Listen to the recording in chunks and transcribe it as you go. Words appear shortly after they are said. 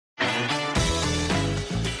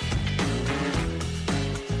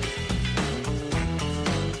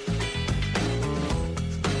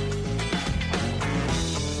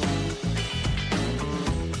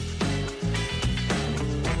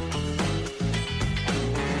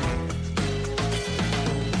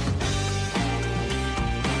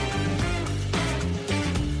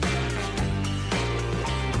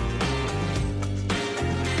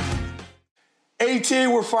AT,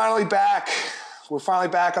 we're finally back. We're finally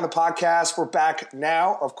back on the podcast. We're back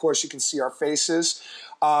now. Of course, you can see our faces.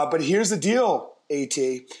 But here's the deal, AT.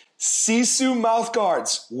 Sisu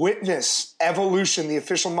Mouthguards witness Evolution, the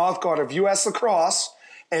official mouthguard of U.S. Lacrosse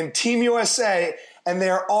and Team USA. And they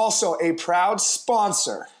are also a proud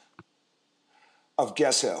sponsor of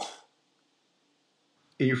guess who?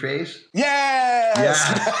 In your face? Yes!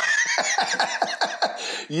 Yeah.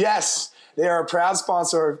 Yes. They are a proud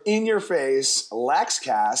sponsor of In Your Face,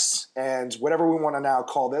 Laxcast, and whatever we want to now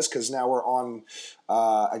call this, because now we're on,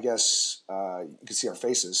 I guess, you can see our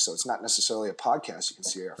faces, so it's not necessarily a podcast. You can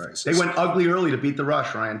see our faces. They went ugly early to beat the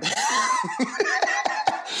rush, Ryan.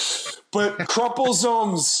 But Crumple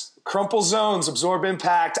Zones, absorb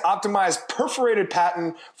impact, optimized perforated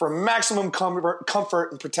patent for maximum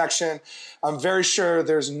comfort and protection. I'm very sure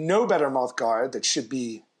there's no better mouth guard that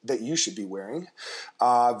you should be wearing.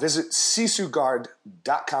 Visit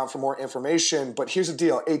sisuguard.com for more information. But here's the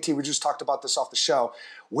deal. AT, we just talked about this off the show.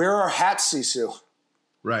 Wear our hats, Sisu.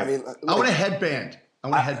 Right. I want a headband.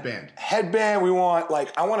 Headband, I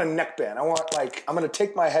want a neckband. I'm going to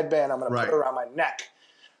take my headband, I'm going to put it around my neck.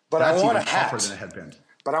 But That's I want even a hat. tougher than a headband.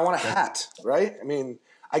 But I want a hat, right? I mean,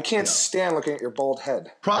 I can't stand looking at your bald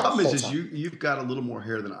head. Problem is you've got a little more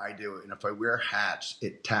hair than I do. And if I wear hats,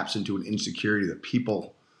 it taps into an insecurity that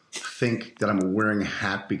people think that I'm wearing a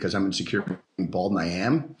hat because I'm insecure being bald, and I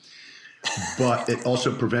am. But it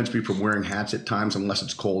also prevents me from wearing hats at times unless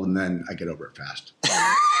it's cold, and then I get over it fast.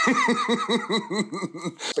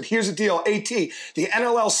 But here's the deal, AT. The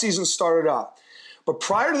NLL season started up. But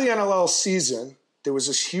prior to the NLL season, there was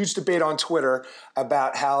this huge debate on Twitter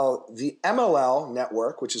about how the MLL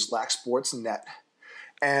network, which is Lax Sports Net,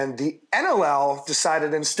 and the NLL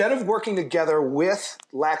decided instead of working together with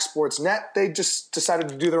Lax Sports Net, they just decided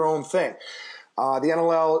to do their own thing. The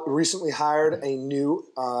NLL recently hired a new,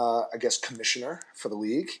 commissioner for the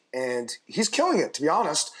league, and he's killing it, to be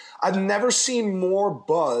honest. I've never seen more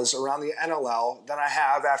buzz around the NLL than I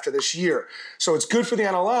have after this year. So it's good for the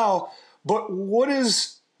NLL, but what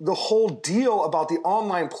is the whole deal about the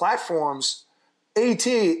online platforms? AT,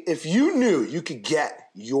 if you knew you could get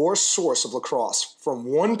your source of lacrosse from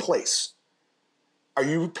one place, are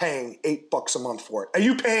you paying $8 a month for it? Are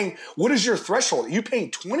you paying, what is your threshold? Are you paying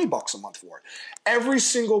 $20 a month for it? Every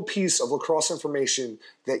single piece of lacrosse information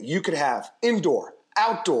that you could have, indoor,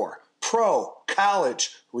 outdoor, pro,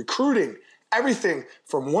 college, recruiting, everything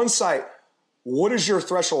from one site. What is your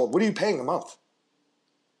threshold? What are you paying a month?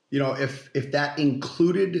 You know, if that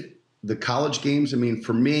included the college games, I mean,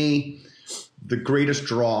 for me, the greatest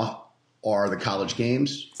draw are the college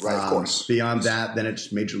games. Right, of course. Beyond that, then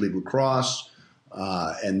it's Major League Lacrosse,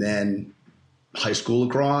 and then high school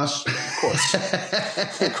lacrosse. Of course.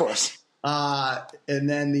 Of course. And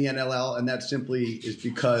then the NLL, and that simply is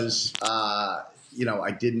because, I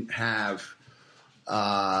didn't have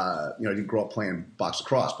I didn't grow up playing box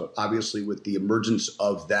lacrosse, but obviously with the emergence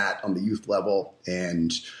of that on the youth level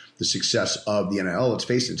and the success of the NLL, let's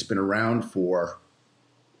face it, it's been around for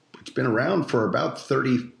about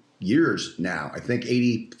 30 years now. I think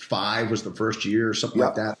 85 was the first year or something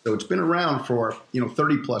like that. So it's been around for,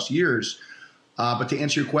 30 plus years. But to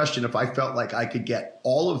answer your question, if I felt like I could get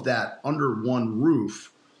all of that under one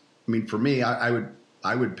roof, I mean, for me, I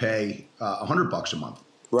would pay $100 a month.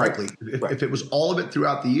 Right. Frankly, if it was all of it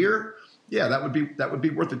throughout the year, yeah, that would be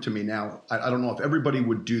worth it to me. Now, I don't know if everybody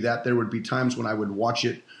would do that. There would be times when I would watch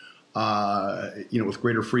it, with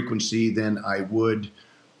greater frequency than I would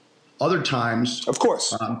other times. Of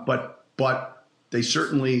course. But they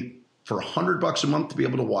certainly, for $100 a month to be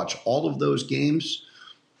able to watch all of those games,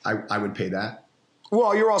 I would pay that.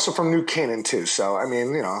 Well, you're also from New Canaan too, so I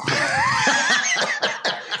mean,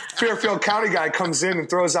 Fairfield County guy comes in and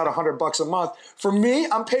throws out $100 a month. For me,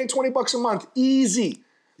 I'm paying $20 a month, easy.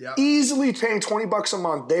 Yep. Easily paying $20 a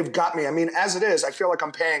month. They've got me. I mean, as it is, I feel like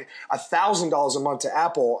I'm paying $1,000 a month to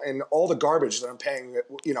Apple and all the garbage that I'm paying,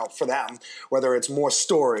 for them, whether it's more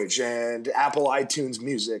storage and Apple iTunes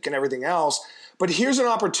Music and everything else. But here's an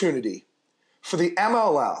opportunity for the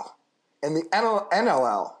MLL and the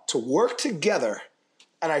NLL to work together,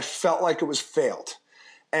 and I felt like it was failed.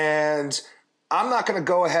 And I'm not going to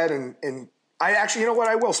go ahead and I actually, you know what?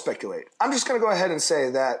 I will speculate. I'm just going to go ahead and say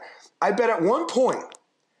that I bet at one point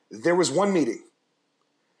there was one meeting.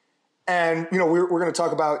 And, we're going to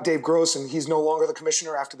talk about Dave Gross, and he's no longer the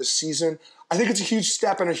commissioner after the season. I think it's a huge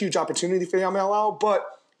step and a huge opportunity for the MLL, but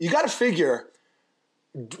you got to figure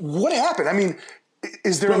what happened. I mean,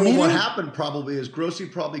 is there a meeting? What happened probably is Grossy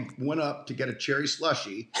probably went up to get a cherry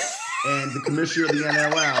slushie, and the commissioner of the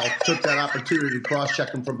NLL took that opportunity to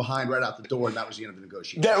cross-check him from behind right out the door, and that was the end of the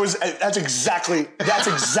negotiation. That's exactly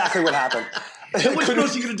what happened. And what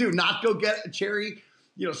else are you going to do? Not go get a cherry,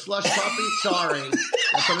 slush puppy? Sorry.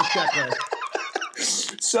 That's on the checklist.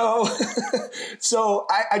 So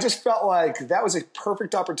I just felt like that was a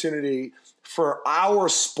perfect opportunity for our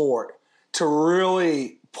sport to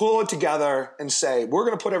really pull it together and say, we're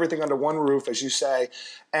going to put everything under one roof, as you say.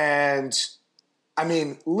 And I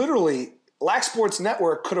mean, literally, Lax Sports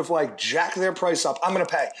Network could have jacked their price up. I'm going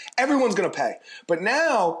to pay. Everyone's going to pay. But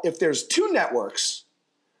now, if there's two networks,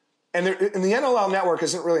 and the NLL network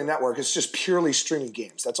isn't really a network, it's just purely streaming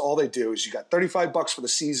games. That's all they do is you got $35 for the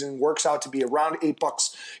season, works out to be around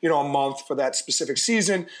 $8, a month for that specific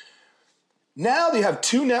season. Now you have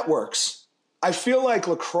two networks. I feel like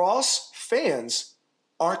lacrosse fans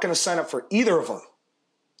aren't going to sign up for either of them.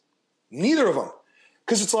 Neither of them.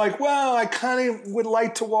 Because it's I kind of would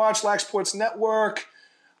like to watch Lax Sports Network.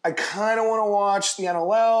 I kind of want to watch the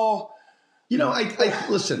NLL.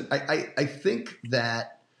 Listen, I think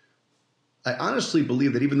that I honestly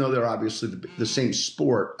believe that even though they're obviously the same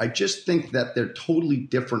sport, I just think that they're totally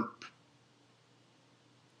different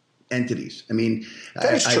entities. I mean,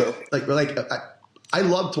 that is true. I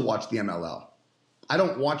love to watch the MLL. I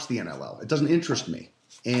don't watch the NLL. It doesn't interest me.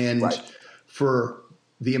 And for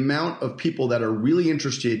the amount of people that are really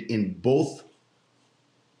interested in both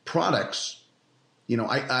products, if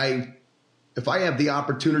I have the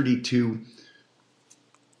opportunity to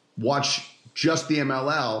watch just the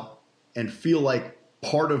MLL and feel like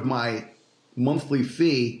part of my monthly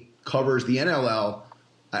fee covers the NLL,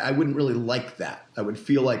 I wouldn't really like that. I would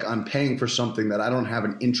feel like I'm paying for something that I don't have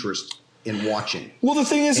an interest in watching. Well, the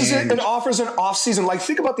thing is it offers an off-season.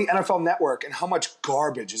 Think about the NFL Network and how much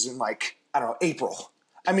garbage is in, April.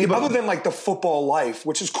 I mean, other than, the football life,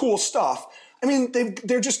 which is cool stuff, I mean,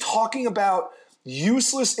 they're just talking about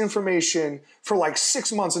useless information for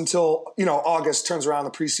 6 months until, August turns around,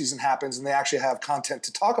 the preseason happens, and they actually have content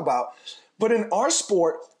to talk about. But in our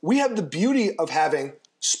sport, we have the beauty of having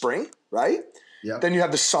spring, right? Yep. Then you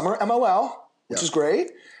have the summer MLL, which is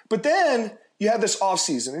great. But then you have this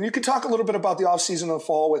offseason. And you could talk a little bit about the offseason in the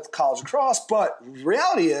fall with college lacrosse, but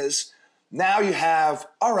reality is now you have,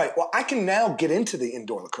 all right, well, I can now get into the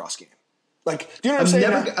indoor lacrosse game. Do you know what I'm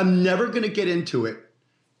saying? I'm never going to get into it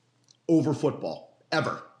over football,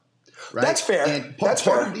 ever. Right? That's fair. And part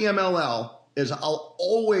of the MLL is I'll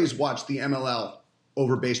always watch the MLL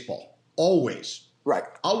over baseball. Always. Right.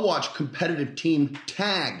 I'll watch competitive team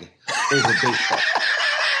tag over baseball.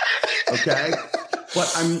 Okay?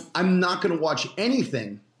 But I'm not going to watch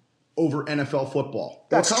anything over NFL football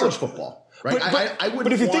or college football. Right?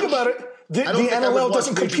 But if you think about it, the NLL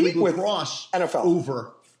doesn't compete with NFL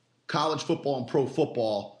over college football and pro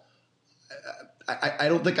football. I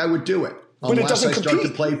don't think I would do it. But it doesn't compete. Start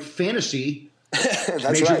to play fantasy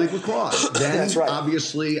Major League Lacrosse. Then That's right.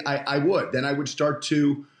 Obviously I would. Then I would start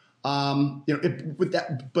to with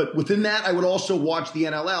that. But within that, I would also watch the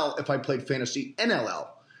NLL if I played fantasy NLL.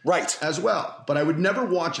 Right. As well. But I would never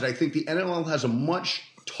watch it. I think the NLL has a much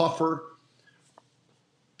tougher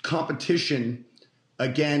competition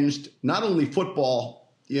against not only football,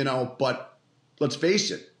 but let's face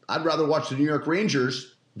it, I'd rather watch the New York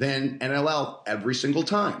Rangers than NLL every single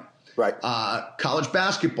time. Right. College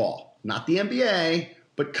basketball, not the NBA,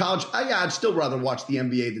 but college. I'd still rather watch the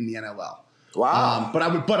NBA than the NLL. Wow. But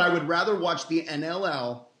I would rather watch the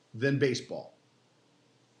NLL than baseball.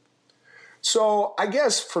 So I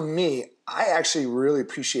guess for me, I actually really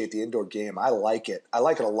appreciate the indoor game. I like it. I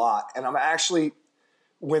like it a lot. And I'm actually,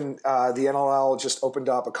 when the NLL just opened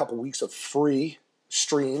up a couple weeks of free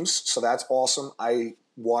streams, so that's awesome. I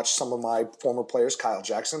watched some of my former players, Kyle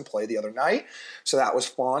Jackson, play the other night. So that was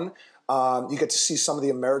fun. You get to see some of the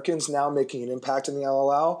Americans now making an impact in the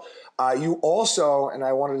LLL. You also, and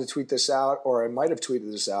I wanted to tweet this out, or I might have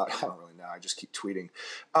tweeted this out. I don't really know. I just keep tweeting.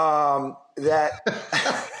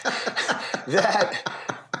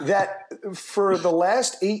 That for the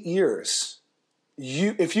last 8 years,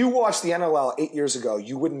 if you watched the NLL 8 years ago,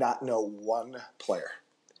 you would not know one player.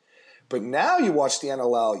 But now you watch the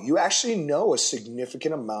NLL, you actually know a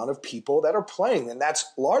significant amount of people that are playing. And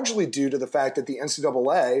that's largely due to the fact that the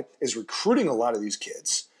NCAA is recruiting a lot of these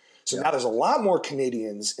kids. So now there's a lot more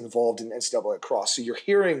Canadians involved in NCAA lacrosse. So you're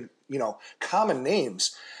hearing, common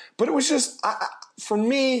names. But it was just, for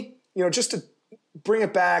me, just to bring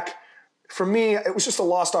it back, for me, it was just a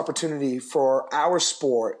lost opportunity for our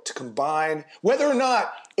sport to combine, whether or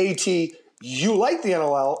not, AT, you like the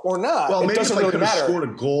NLL or not. Well, maybe doesn't if I really could have matter. scored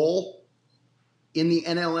a goal in the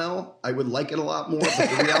NLL, I would like it a lot more. But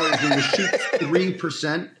the reality is when you shoot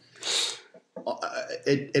 3%,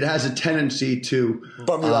 it has a tendency to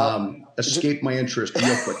Bum you out. escape my interest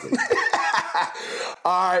real quickly.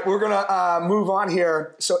 All right, we're going to move on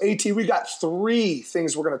here. So, AT, we got 3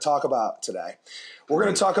 things we're going to talk about today. We're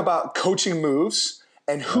going to talk about coaching moves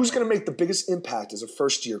and who's going to make the biggest impact as a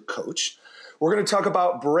first-year coach. We're going to talk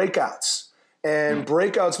about breakouts, and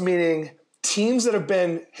breakouts meaning teams that have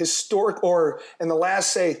been historic or in the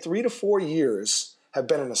last, say, 3 to 4 years have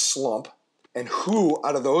been in a slump, and who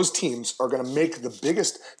out of those teams are going to make the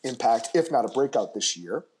biggest impact, if not a breakout this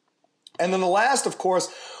year. And then the last, of course,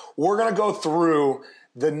 we're going to go through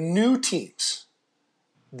the new teams.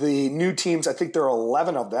 The new teams, I think there are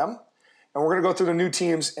 11 of them. And we're going to go through the new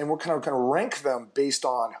teams and we're kind of rank them based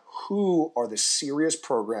on who are the serious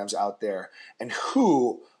programs out there and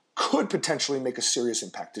who could potentially make a serious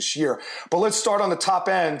impact this year. But let's start on the top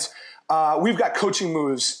end. We've got coaching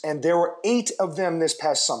moves, and there were 8 of them this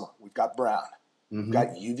past summer. We've got Brown. We've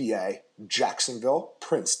got UVA, Jacksonville,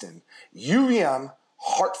 Princeton, UVM,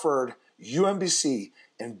 Hartford, UMBC,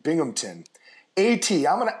 and Binghamton. AT,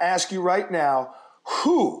 I'm going to ask you right now,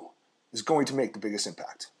 who is going to make the biggest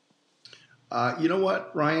impact? You know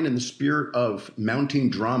what, Ryan? In the spirit of mounting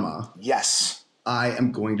drama, yes, I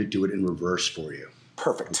am going to do it in reverse for you.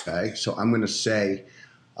 Perfect. Okay, so I'm going to say,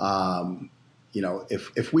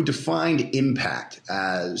 if we defined impact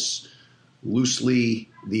as loosely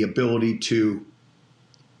the ability to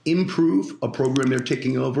improve a program they're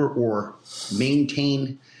taking over or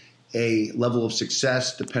maintain a level of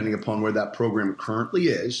success depending upon where that program currently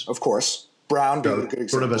is. Of course. Brown being a good example.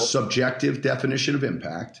 Sort of a subjective definition of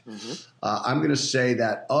impact. I'm going to say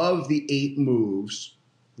that of the 8 moves,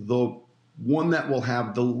 the one that will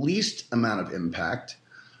have the least amount of impact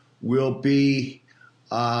will be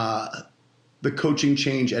the coaching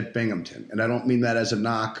change at Binghamton. And I don't mean that as a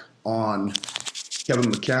knock on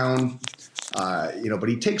Kevin McCown, but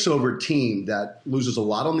he takes over a team that loses a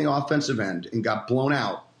lot on the offensive end and got blown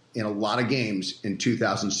out in a lot of games in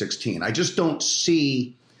 2016. I just don't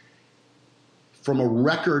see, from a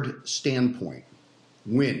record standpoint,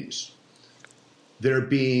 wins, there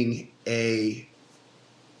being a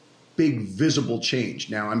big visible change.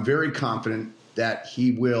 Now, I'm very confident that he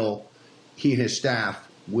and his staff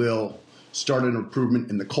will start an improvement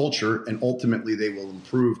in the culture, and ultimately they will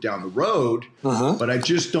improve down the road. But I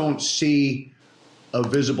just don't see a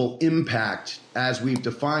visible impact as we've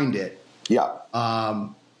defined it.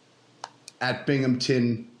 At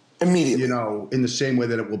Binghamton immediately, in the same way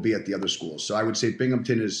that it will be at the other schools. So I would say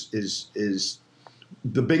Binghamton is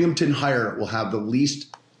the Binghamton hire will have the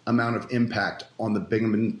least amount of impact on the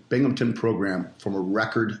Binghamton program from a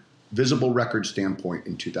visible record standpoint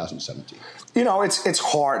in 2017. It's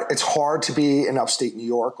hard. It's hard to be in upstate New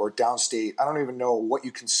York or downstate. I don't even know what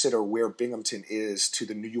you consider where Binghamton is to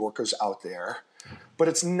the New Yorkers out there. But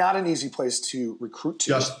it's not an easy place to recruit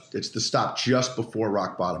to. It's the stop just before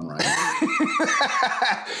rock bottom, right?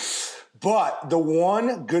 But the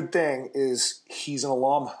one good thing is he's an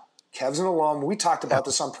alum. Kev's an alum. We talked about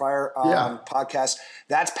this on prior podcasts.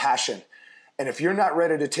 That's passion. And if you're not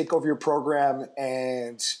ready to take over your program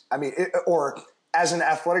or as an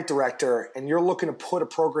athletic director and you're looking to put a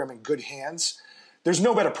program in good hands, there's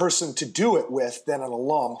no better person to do it with than an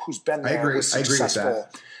alum who's been there and was successful. I agree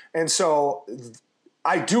with that. And so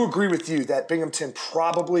I do agree with you that Binghamton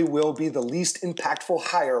probably will be the least impactful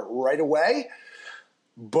hire right away.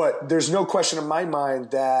 But there's no question in my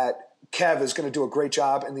mind that Kev is going to do a great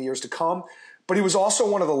job in the years to come. But he was also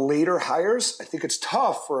one of the later hires. I think it's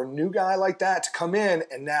tough for a new guy like that to come in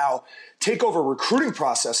and now take over a recruiting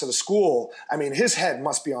process at a school. I mean, his head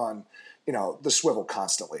must be on, the swivel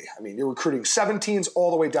constantly. I mean, you're recruiting 17s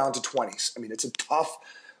all the way down to 20s. I mean, it's a tough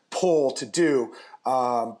pull to do.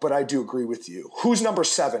 But I do agree with you. Who's number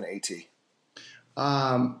 7, AT?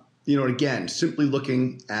 Again, simply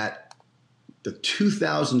looking at the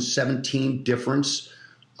 2017 difference,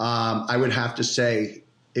 I would have to say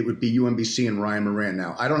it would be UMBC and Ryan Moran.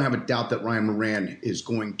 Now, I don't have a doubt that Ryan Moran is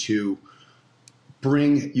going to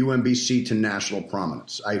bring UMBC to national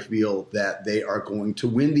prominence. I feel that they are going to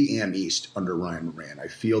win the AM East under Ryan Moran. I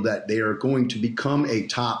feel that they are going to become a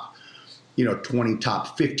top 20,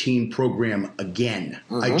 top 15 program again.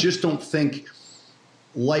 I just don't think,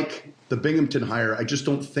 like the Binghamton hire, I just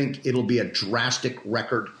don't think it'll be a drastic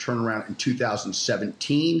record turnaround in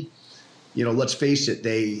 2017. Let's face it,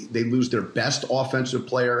 they lose their best offensive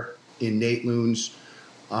player in Nate Loons.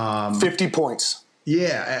 50 points.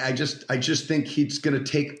 Yeah, I just think he's going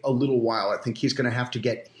to take a little while. I think he's going to have to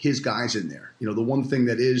get his guys in there. The one thing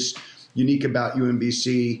that is unique about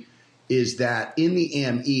UMBC is that in the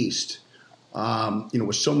AM East,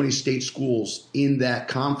 with so many state schools in that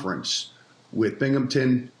conference, with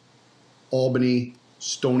Binghamton, Albany,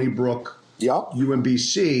 Stony Brook,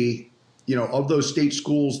 UMBC, of those state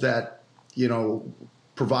schools that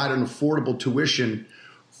provide an affordable tuition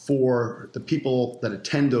for the people that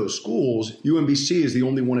attend those schools. UMBC is the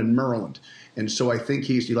only one in Maryland. And so I think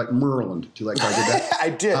do you like Maryland? Do you like how I did that? I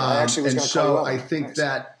did. I actually was going to call you out. I think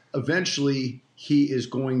that eventually he is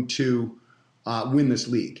going to win this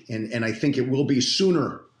league. And I think it will be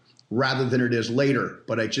sooner rather than it is later.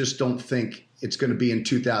 But I just don't think it's going to be in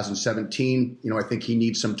 2017. I think he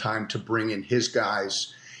needs some time to bring in his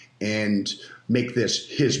guys and make this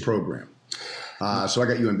his program. So I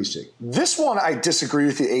got UMBC. This one, I disagree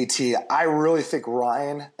with you, AT. I really think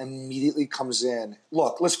Ryan immediately comes in.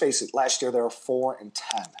 Look, let's face it. Last year, they were 4-10.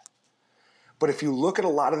 But if you look at a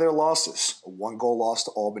lot of their losses, a 1-goal loss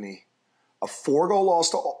to Albany, a 4-goal loss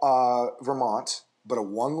to Vermont, but a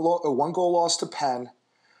 1-goal loss to Penn,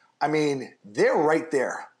 I mean, they're right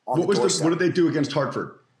there on the doorstep. What did they do against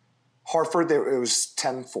Hartford? Hartford, it was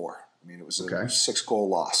 10-4. I mean, it was a 6-goal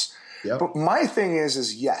loss. Yep. But my thing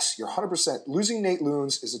is yes, you're 100%. Losing Nate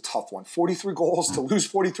Loons is a tough one. 43 goals, to lose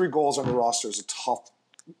 43 goals on the roster is a tough,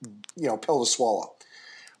 pill to swallow.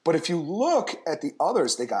 But if you look at the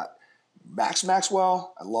others, they got Max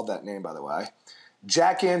Maxwell. I love that name, by the way.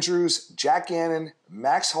 Jack Andrews, Jack Gannon,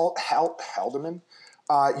 Max Haldeman.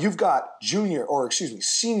 You've got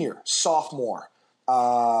senior, sophomore.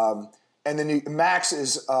 And then Max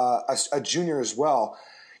is a junior as well.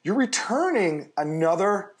 You're returning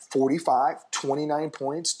another 45, 29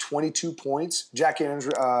 points, 22 points. Jack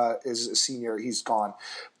Andrews is a senior. He's gone.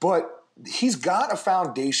 But he's got a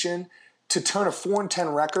foundation to turn a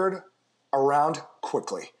 4-10 record around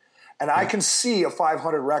quickly. And I can see a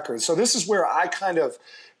 500 record. So this is where I kind of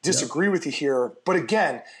disagree with you here. But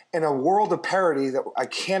again, in a world of parity, that I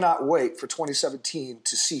cannot wait for 2017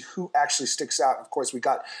 to see who actually sticks out. Of course, we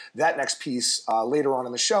got that next piece later on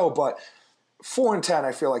in the show. But 4-10,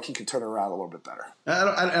 I feel like he can turn it around a little bit better.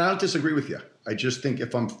 I don't disagree with you. I just think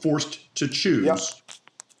if I'm forced to choose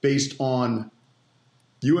based on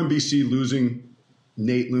UMBC losing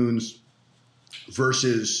Nate Loons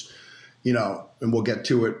versus, and we'll get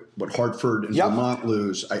to it, what Hartford and Vermont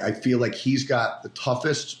lose, I feel like he's got the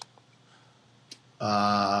toughest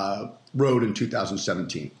road in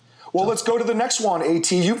 2017. Well, let's go to the next one, AT.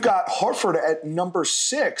 You've got Hartford at number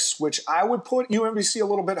 6, which I would put UMBC a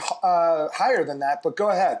little bit higher than that, but go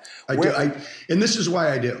ahead. And this is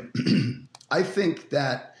why I do. I think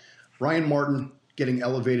that Ryan Martin getting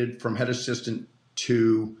elevated from head assistant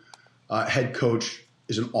to head coach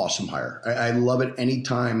is an awesome hire. I love it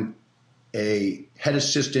anytime a head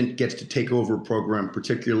assistant gets to take over a program,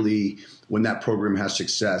 particularly when that program has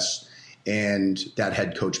success and that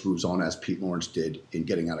head coach moves on, as Pete Lawrence did in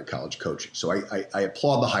getting out of college coaching. So I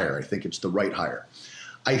applaud the hire. I think it's the right hire.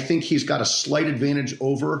 I think he's got a slight advantage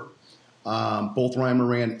over both Ryan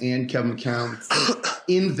Moran and Kevin McCown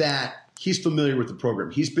in that he's familiar with the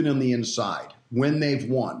program. He's been on the inside when they've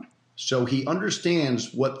won. So he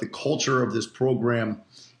understands what the culture of this program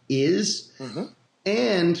is. Mm-hmm.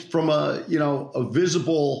 And from a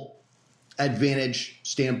visible advantage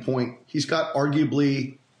standpoint, he's got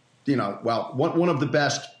arguably one of the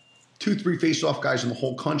best 2-3 face-off guys in the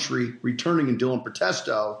whole country returning in Dylan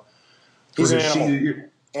Protesto. He's an animal.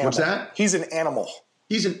 What's that? He's an animal.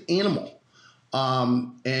 He's an animal.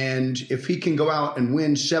 And if he can go out and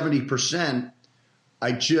win 70%,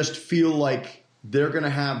 I just feel like they're going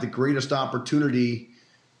to have the greatest opportunity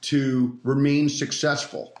to remain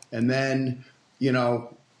successful. And then,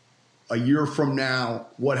 a year from now,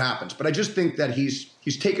 what happens? But I just think that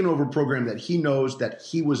he's taken over a program that he knows that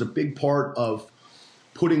he was a big part of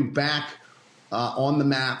putting back on the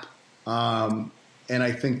map. And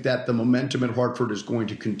I think that the momentum at Hartford is going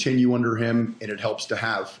to continue under him, and it helps to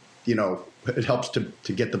have, it helps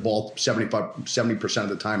to get the ball 70% of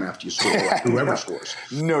the time after you score, whoever scores.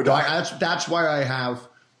 No doubt. So that's why I have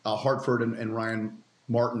Hartford and Ryan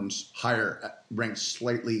Martin's higher ranked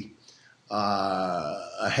slightly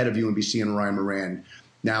ahead of UMBC and Ryan Moran.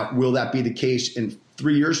 Now, will that be the case in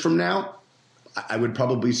 3 years from now? I would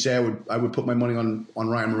probably say I would put my money on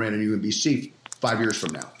Ryan Moran and UMBC 5 years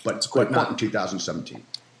from now, but not in 2017.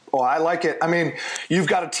 Oh, I like it. I mean, you've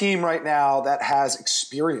got a team right now that has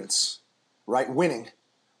experience, right, winning,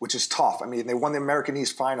 which is tough. I mean, they won the American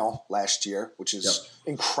East Final last year, which is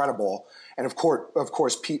incredible. And of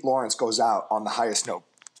course, Pete Lawrence goes out on the highest note,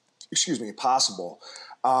 possible.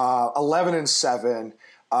 11-7.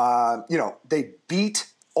 They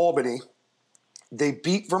beat Albany. They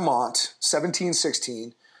beat Vermont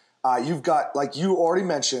 17-16. You've got, like you already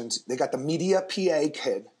mentioned, they got the Media PA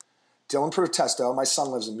kid, Dylan Protesto. My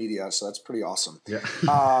son lives in Media, so that's pretty awesome. Yeah.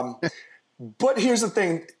 But here's the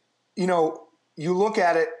thing. You look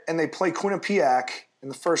at it, and they play Quinnipiac in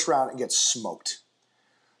the first round and get smoked.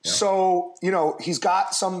 So, he's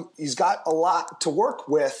got a lot to work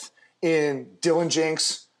with in Dylan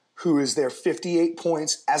Jenks, who is there 58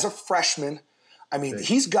 points as a freshman. I mean,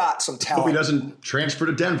 he's got some talent. Hope he doesn't transfer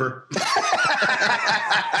to Denver.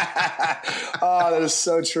 Oh, that is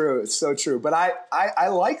so true. It's so true. But I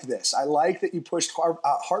like this. I like that you pushed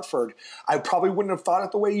Hartford. I probably wouldn't have thought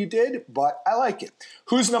it the way you did, but I like it.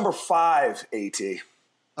 Who's number 5, AT?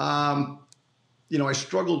 I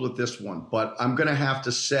struggled with this one, but I'm going to have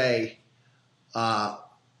to say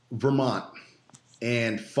Vermont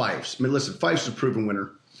and Fifes. I mean, listen, Fifes is a proven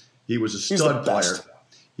winner. He was a stud player.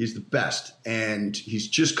 He's the best. And he's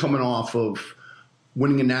just coming off of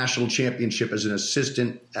winning a national championship as an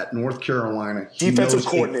assistant at North Carolina. Defensive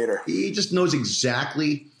coordinator. He just knows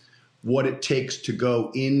exactly what it takes to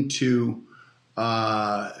go into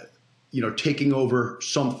taking over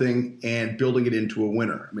something and building it into a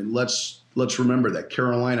winner. I mean, let's remember that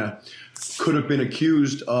Carolina could have been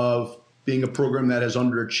accused of being a program that has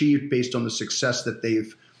underachieved based on the success that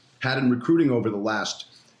they've had in recruiting over the last,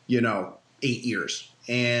 8 years.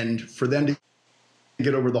 And for them to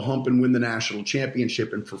get over the hump and win the national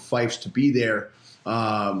championship, and for Fifes to be there,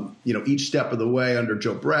 each step of the way under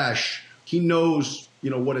Joe Bresch, he knows,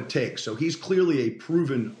 what it takes. So he's clearly a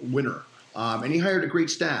proven winner. And he hired a great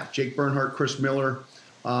staff, Jake Bernhardt, Chris Miller.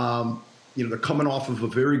 They're coming off of a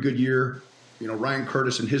very good year. Ryan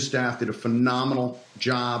Curtis and his staff did a phenomenal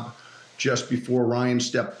job just before Ryan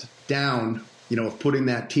stepped down, of putting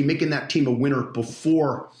that team, making that team a winner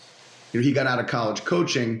before, he got out of college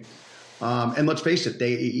coaching. And let's face it,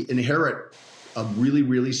 they inherit a really,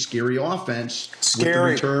 really scary offense with the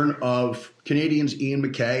return of Canadians Ian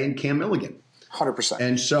McKay and Cam Milligan. 100%.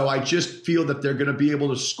 And so I just feel that they're going to be able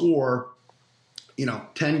to score,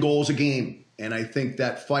 10 goals a game. And I think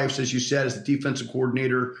that Fifes, as you said, as the defensive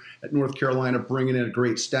coordinator at North Carolina, bringing in a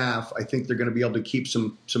great staff, I think they're going to be able to keep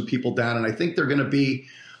some people down. And I think they're going to be,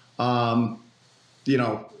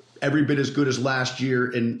 every bit as good as last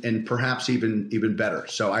year and perhaps even better.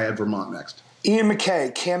 So I have Vermont next. Ian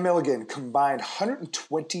McKay, Cam Milligan combined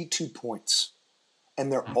 122 points. And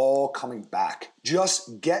they're all coming back.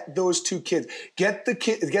 Just get those two kids. Get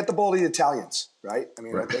the ball to the Italians, right? I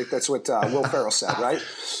mean, right. I think that's what Will Ferrell said, right?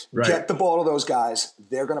 Right? Get the ball to those guys.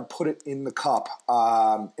 They're going to put it in the cup.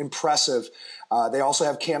 Impressive. They also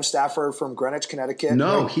have Cam Stafford from Greenwich, Connecticut.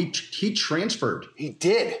 No, he transferred. He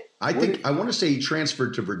did. I want to say he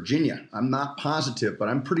transferred to Virginia. I'm not positive, but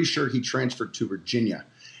I'm pretty sure he transferred to Virginia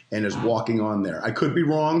and is walking on there. I could be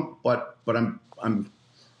wrong, but I'm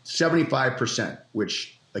 75%,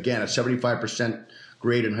 which, again, a 75%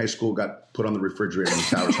 grade in high school got put on the refrigerator in the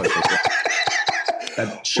Towers High School.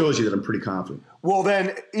 That shows you that I'm pretty confident. Well,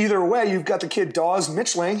 then, either way, you've got the kid Dawes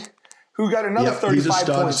Mitchling, who got another 35 he's a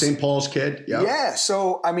stud, points. St. Paul's kid. Yep. Yeah,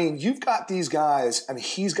 so, I mean, you've got these guys. I mean,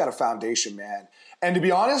 he's got a foundation, man. And to be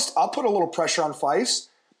honest, I'll put a little pressure on Fifes.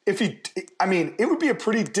 It would be a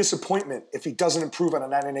pretty disappointment if he doesn't improve on a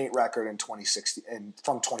 9-8 record in 2016 and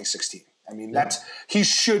from 2016. I mean, he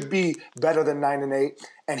should be better than 9-8,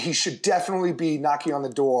 and he should definitely be knocking on the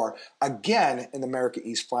door again in the America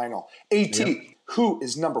East Final. AT, who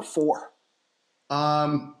is number 4?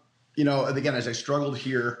 Again, as I struggled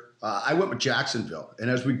here, I went with Jacksonville. And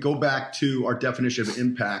as we go back to our definition of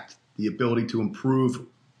impact, the ability to improve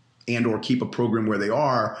and or keep a program where they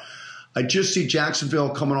are, I just see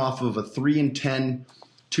Jacksonville coming off of a 3-10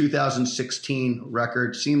 2016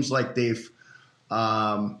 record. Seems like they've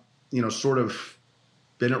sort of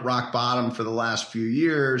been at rock bottom for the last few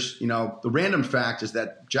years. The random fact is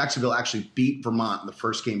that Jacksonville actually beat Vermont in the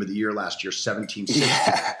first game of the year last year, 17-16.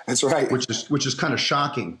 Yeah, that's right. Which is kind of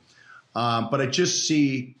shocking. But I just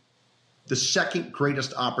see the second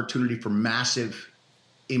greatest opportunity for massive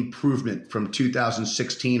improvement from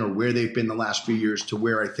 2016 or where they've been the last few years to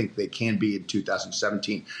where I think they can be in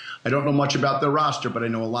 2017. I don't know much about their roster, but I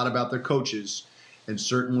know a lot about their coaches, and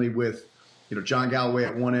certainly with John Galloway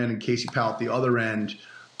at one end and Casey Powell at the other end,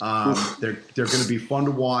 they're going to be fun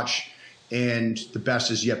to watch, and the best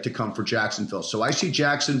is yet to come for Jacksonville. So I see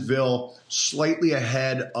Jacksonville slightly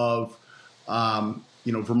ahead of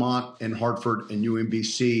Vermont and Hartford and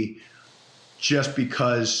UMBC just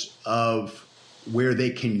because of where they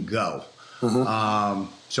can go. Mm-hmm.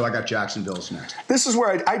 So I got Jacksonville's next. This is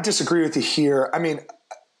where I disagree with you here. I mean,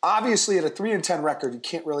 obviously at a 3-10 record, you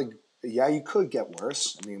can't really – yeah, you could get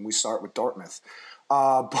worse. I mean, we start with Dartmouth.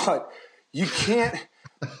 But you can't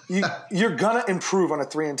 – you're going to improve on a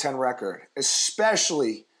 3-10 record,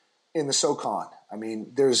 especially in the SoCon. I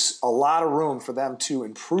mean, there's a lot of room for them to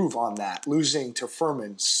improve on that. Losing to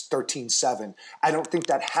Furman 13-7, I don't think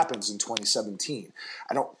that happens in 2017.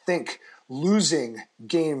 I don't think losing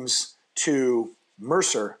games to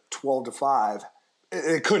Mercer 12-5.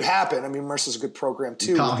 It could happen. I mean, Mercer's a good program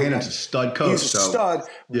too. Kyle Hannon's a stud coach. He's a stud,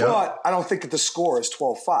 but I don't think that the score is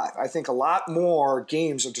 12-5. I think a lot more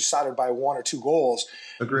games are decided by 1 or 2 goals.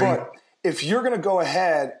 Agreed. But if you're going to go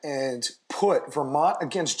ahead and put Vermont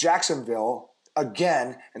against Jacksonville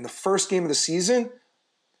again in the first game of the season,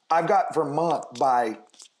 I've got Vermont by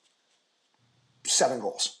 7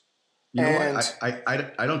 goals. You know what?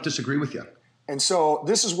 I don't disagree with you. And so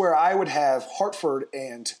this is where I would have Hartford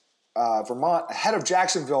and Vermont ahead of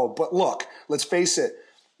Jacksonville. But look, let's face it.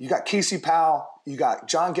 You got Casey Powell. You got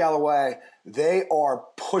John Galloway. They are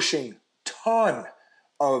pushing ton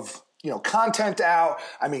of content out.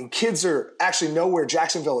 I mean, kids are actually know where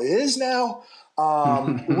Jacksonville is now,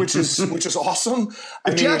 which is awesome.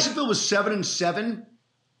 If Jacksonville was 7-7,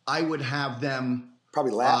 I would have them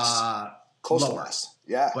probably last, close to last.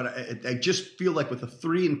 Yeah, but I just feel like with a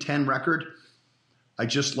 3-10 record, I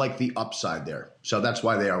just like the upside there. So that's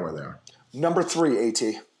why they are where they are. Number 3, AT.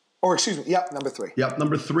 Or excuse me, yep, number 3. Yep,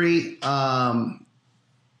 number 3. I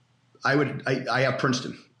have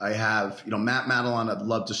Princeton. I have Matt Madelon. I'd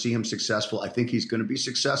love to see him successful. I think he's going to be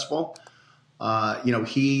successful.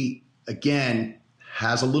 He again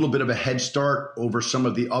has a little bit of a head start over some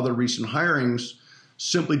of the other recent hirings,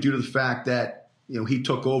 simply due to the fact that he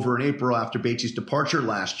took over in April after Bates's departure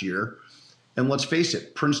last year. And let's face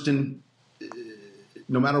it, Princeton,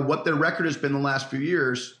 no matter what their record has been the last few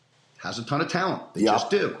years, has a ton of talent. They just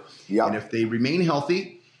do. Yep. And if they remain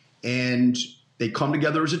healthy and they come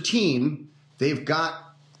together as a team, they've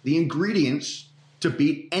got the ingredients to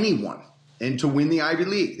beat anyone and to win the Ivy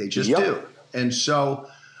League. They just do. And so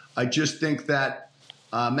I just think that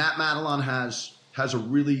Matt Madelon has a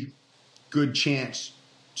really good chance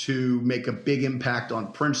to make a big impact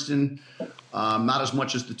on Princeton. Not as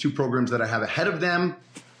much as the 2 programs that I have ahead of them,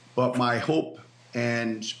 but my hope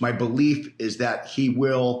and my belief is that he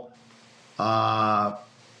will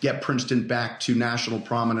get Princeton back to national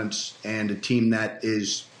prominence and a team that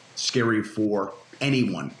is scary for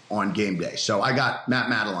anyone on game day. So I got Matt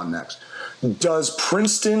Madelon next. Does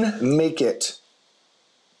Princeton make it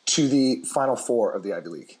to the Final Four of the Ivy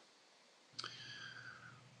League?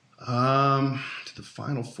 To the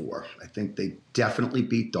Final Four. I think they definitely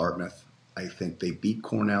beat Dartmouth. I think they beat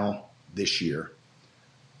Cornell this year.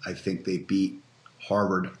 I think they beat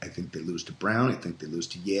Harvard. I think they lose to Brown. I think they lose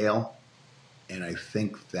to Yale. And I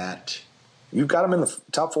think that you've got them in the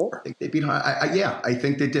top 4. I think they beat. I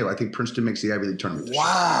think they do. I think Princeton makes the Ivy League tournament this year.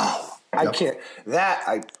 Wow. Yep. I can't.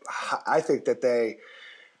 I think that they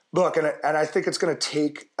look, and I think it's going to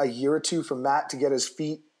take a year or 2 for Matt to get his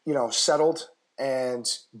feet, settled.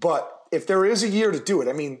 But if there is a year to do it,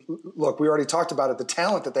 I mean, look, we already talked about it. The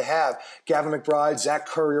talent that they have: Gavin McBride, Zach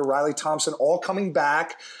Currier, Riley Thompson, all coming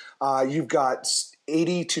back. You've got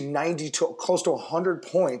 80 to 90 to close to 100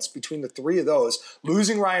 points between the 3 of those.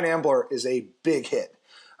 Losing Ryan Ambler is a big hit.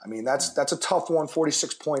 I mean, that's a tough one.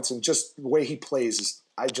 46 points, and just the way he plays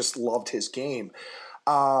I just loved his game.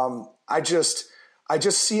 I just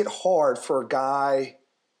see it hard for a guy.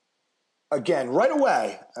 Again, right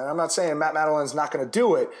away, and I'm not saying Matt Madelon's not going to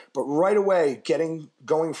do it, but right away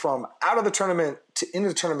going from out of the tournament to into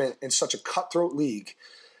the tournament in such a cutthroat league,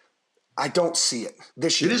 I don't see it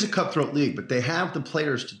this year. It is a cutthroat league, but they have the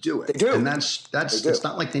players to do it. They do. And that's it's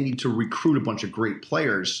not like they need to recruit a bunch of great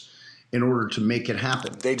players in order to make it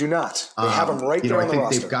happen. They do not. They have them right there on the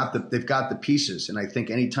roster. They've got the pieces, and I think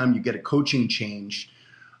anytime you get a coaching change,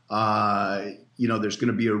 there's going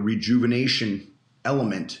to be a rejuvenation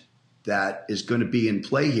element that is going to be in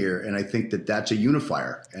play here, and I think that that's a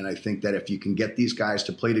unifier. And I think that if you can get these guys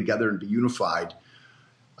to play together and be unified,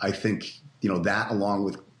 I think that along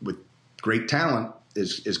with great talent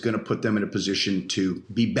is going to put them in a position to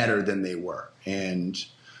be better than they were. And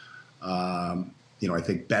I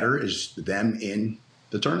think better is them in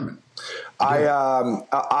the tournament.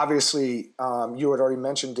 Obviously you had already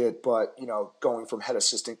mentioned it, but going from head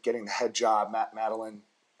assistant, getting the head job, Matt Madelon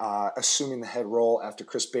assuming the head role after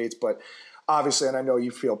Chris Bates. But obviously, and I know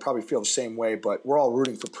you probably feel the same way, but we're all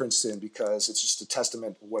rooting for Princeton because it's just a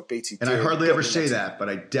testament of what Batesy did. And I hardly ever say that, but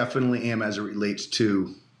I definitely am as it relates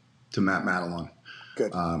to Matt Madelon.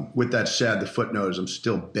 Good. With that said, the footnote is I'm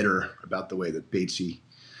still bitter about the way that Batesy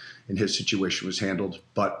in his situation was handled,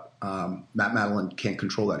 but Matt Madelon can't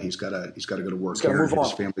control that. He's got to go to work. He's got to move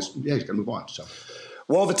on. He's got to move on. So.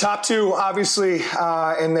 Well, the top 2, obviously,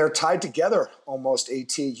 and they're tied together almost,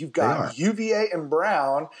 AT. You've got UVA and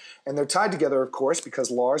Brown, and they're tied together, of course,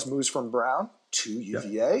 because Lars moves from Brown to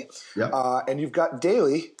UVA. Yep. And you've got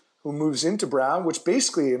Daly who moves into Brown, which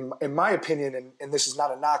basically, in my opinion, and this is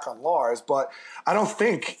not a knock on Lars, but I don't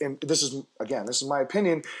think, and this is my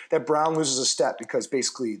opinion, that Brown loses a step because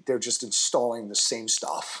basically they're just installing the same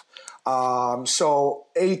stuff. So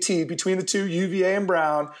AT, between the two, UVA and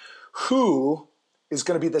Brown, who is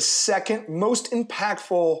going to be the second most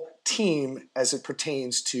impactful team as it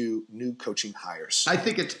pertains to new coaching hires? I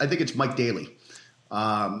think it's Mike Daly.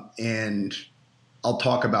 And I'll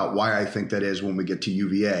talk about why I think that is when we get to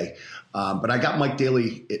UVA. But I got Mike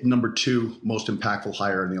Daly at number 2 most impactful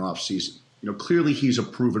hire in the offseason. Clearly he's a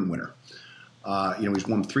proven winner. He's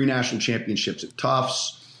won 3 national championships at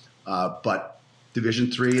Tufts, but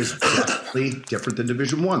Division III is definitely different than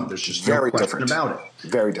Division I. There's just no question about it.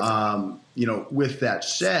 Very different. With that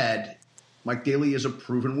said, Mike Daly is a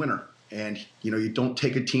proven winner. And, you don't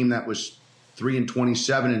take a team that was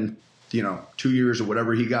 3-27 in, 2 years or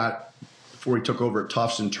whatever he got before he took over at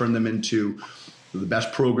Tufts and turned them into the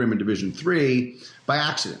best program in Division III by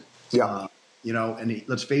accident. Yeah.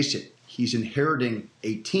 Let's face it, he's inheriting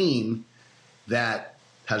a team that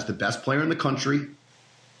has the best player in the country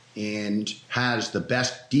and has the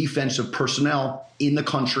best defensive personnel in the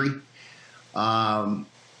country. Off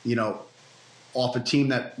a team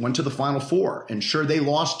that went to the Final Four. And sure, they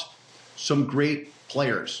lost some great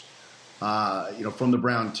players. From the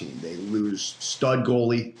Brown team. They lose stud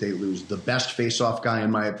goalie. They lose the best face-off guy,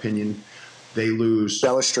 in my opinion. They lose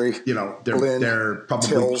Bellistry. They're probably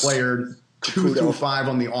Tills, player 2 through 5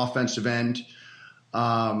 on the offensive end.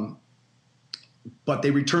 But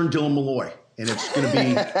they return Dylan Malloy, and it's going to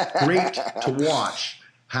be great to watch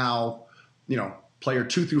how player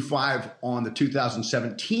 2 through 5 on the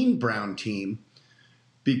 2017 Brown team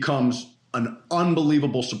becomes an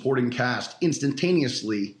unbelievable supporting cast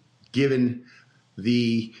instantaneously, given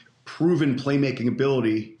the proven playmaking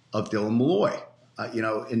ability of Dylan Malloy.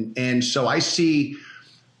 And so I see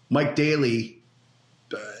Mike Daly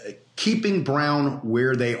keeping Brown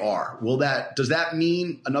where they are. Does that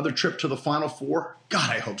mean another trip to the Final Four? God,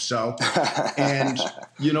 I hope so. And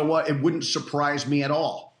you know what? It wouldn't surprise me at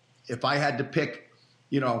all if I had to pick,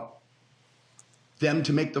 them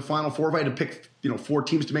to make the Final Four. If I had to pick, 4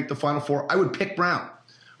 teams to make the Final Four, I would pick Brown.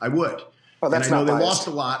 I would. Well, that's and I know not they biased.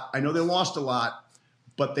 lost a lot,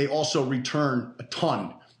 but they also return a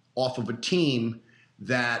ton off of a team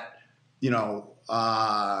that,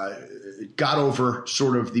 got over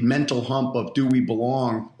sort of the mental hump of do we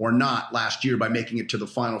belong or not last year by making it to the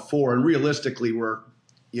Final Four. And realistically, we're,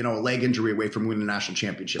 a leg injury away from winning the national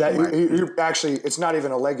championship. Actually, it's not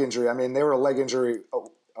even a leg injury. I mean, they were a leg injury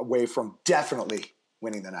away from definitely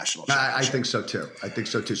winning the national championship. I think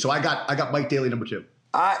so too. So I got Mike Daly number 2.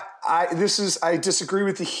 I disagree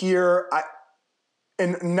with you here.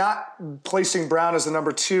 And not placing Brown as the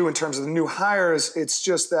number 2 in terms of the new hires. It's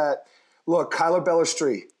just that, look, Kyler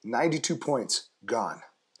Bellistry, 92 points, gone.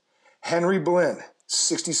 Henry Blinn,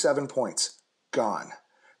 67 points, gone.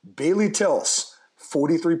 Bailey Tills,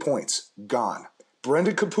 43 points, gone.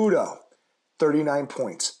 Brendan Caputo, 39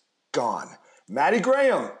 points, gone. Matty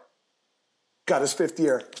Graham got his 5th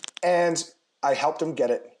year, and I helped him get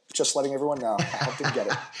it. Just letting everyone know, I helped him get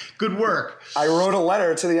it. Good work. I wrote a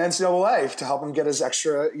letter to the NCAA to help him get his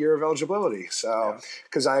extra year of eligibility. So,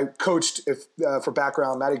 because I coached, for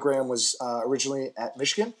background, Matty Graham was originally at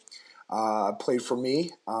Michigan, played for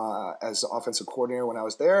me as the offensive coordinator when I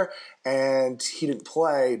was there, and he didn't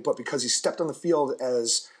play, but because he stepped on the field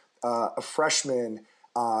as a freshman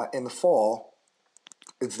in the fall,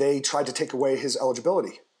 they tried to take away his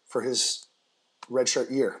eligibility for his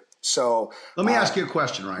redshirt year. So let me ask you a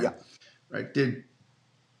question, Ryan. Yeah. Right? Did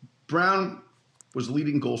Brown was the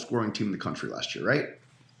leading goal scoring team in the country last year, right?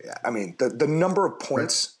 Yeah. I mean, the number of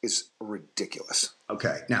points is ridiculous.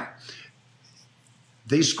 Okay. Now,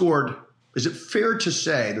 they scored. Is it fair to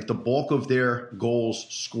say that the bulk of their goals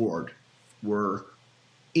scored were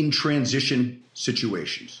in transition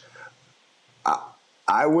situations?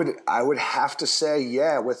 I would have to say,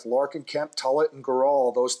 yeah, with Larkin, Kemp, Tullett, and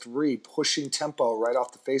Garral, those 3 pushing tempo right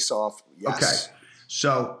off the faceoff. Yes. Okay.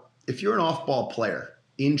 So if you're an off-ball player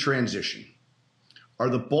in transition, are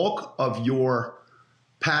the bulk of your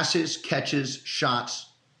passes, catches, shots,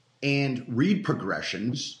 and read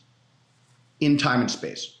progressions in time and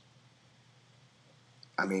space?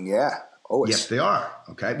 I mean, yeah, always. Yes, they are.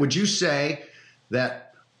 Okay. Would you say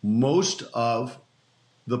that most of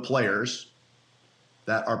the players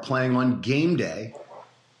that are playing on game day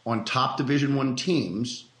on top Division I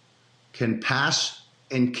teams can pass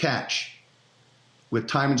and catch with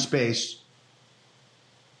time and space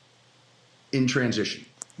in transition?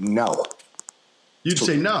 No. You'd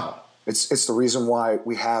say no. It's the reason why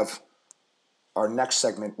we have our next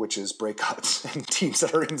segment, which is breakups and teams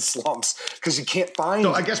that are in slumps because you can't find.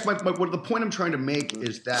 So I guess the point I'm trying to make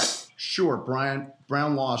is that, sure,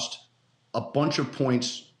 Brown lost a bunch of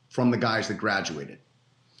points from the guys that graduated.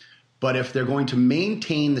 But if they're going to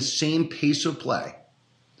maintain the same pace of play,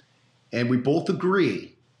 and we both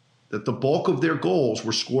agree that the bulk of their goals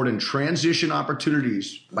were scored in transition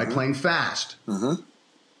opportunities by playing fast,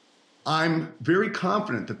 I'm very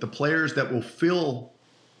confident that the players that will fill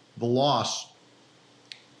the loss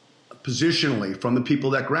positionally from the people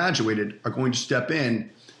that graduated are going to step in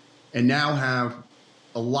and now have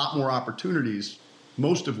a lot more opportunities,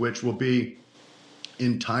 most of which will be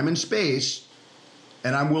in time and space.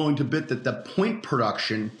 And I'm willing to bet that the point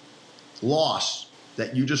production loss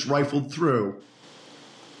that you just rifled through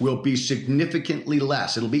will be significantly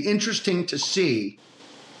less. It'll be interesting to see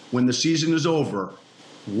when the season is over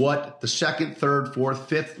what the second, third, fourth,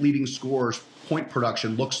 fifth leading scorers' point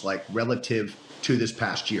production looks like relative to this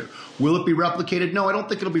past year. Will it be replicated? No, I don't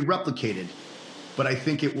think it'll be replicated, but I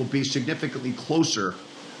think it will be significantly closer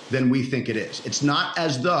than we think it is. It's not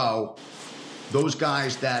as though those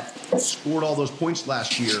guys that scored all those points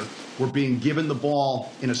last year were being given the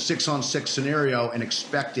ball in a 6-on-6 scenario and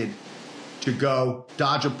expected to go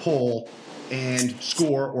dodge a pole and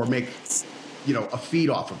score or make, a feed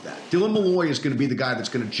off of that. Dylan Malloy is going to be the guy that's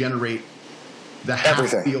going to generate the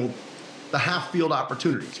half field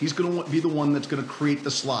opportunities. He's going to be the one that's going to create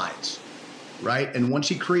the slides, right? And once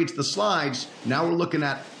he creates the slides, now we're looking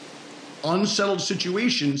at unsettled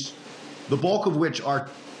situations, the bulk of which are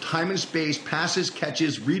time and space, passes,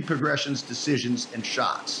 catches, read progressions, decisions, and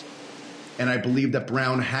shots. And I believe that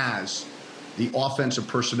Brown has the offensive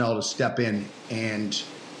personnel to step in and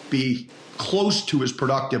be close to as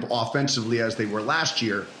productive offensively as they were last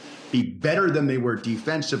year, be better than they were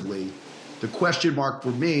defensively. The question mark for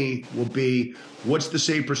me will be, what's the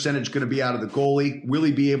save percentage going to be out of the goalie? Will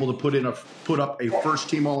he be able to put up a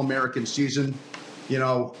first-team All-American season,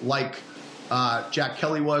 like Jack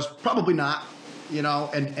Kelly was? Probably not,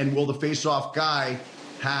 and will the face-off guy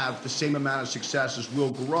have the same amount of success as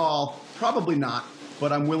Will Gural? Probably not,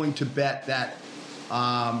 but I'm willing to bet that,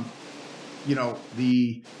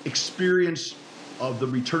 the experience of the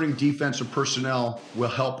returning defensive personnel will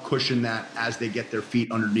help cushion that as they get their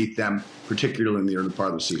feet underneath them, particularly in the early part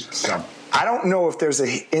of the season. So I don't know if there's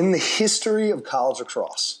in the history of college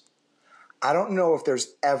lacrosse, I don't know if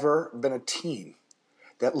there's ever been a team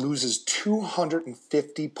that loses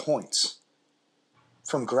 250 points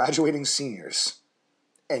from graduating seniors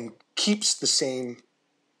and keeps the same,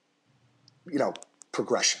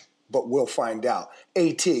 progression. But we'll find out.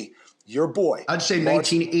 AT, your boy. I'd say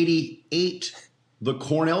 1988, the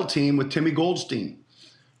Cornell team with Timmy Goldstein.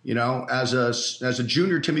 As a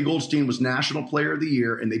junior, Timmy Goldstein was National Player of the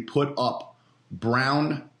Year, and they put up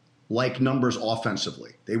Brown-like numbers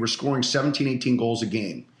offensively. They were scoring 17, 18 goals a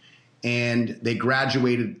game, and they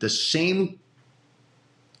graduated the same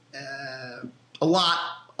a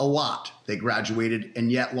lot. They graduated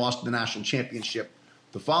and yet lost the national championship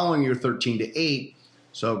the following year, 13-8.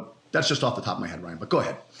 So that's just off the top of my head, Ryan, but go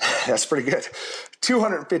ahead. That's pretty good.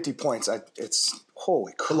 250 points. It's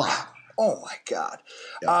holy crap. A lot. Oh, my God.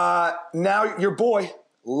 Yeah. Now your boy,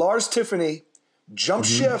 Lars Tiffany, jump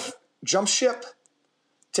ship,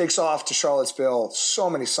 takes off to Charlottesville. So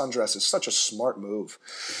many sundresses. Such a smart move.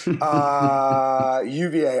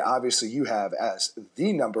 UVA, obviously, you have as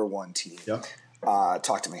the number one team. Yep.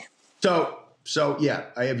 Talk to me. So yeah,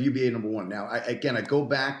 I have UVA number one. Now, I go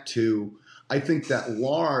back to, I think that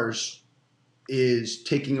Lars is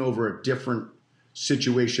taking over a different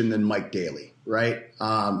situation than Mike Daly, right?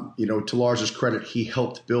 To Lars's credit, he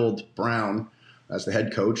helped build Brown as the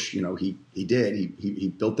head coach.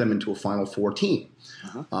 He built them into a Final Four team.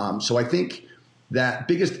 So I think that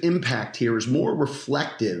biggest impact here is more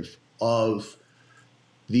reflective of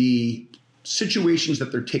the situations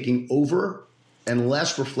that they're taking over and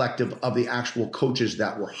less reflective of the actual coaches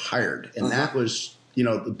that were hired. And that was,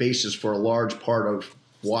 the basis for a large part of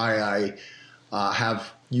why I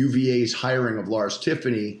have UVA's hiring of Lars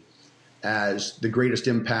Tiffany as the greatest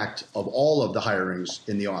impact of all of the hirings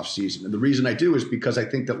in the offseason. And the reason I do is because I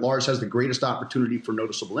think that Lars has the greatest opportunity for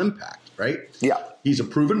noticeable impact, right? Yeah. He's a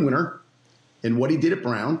proven winner in what he did at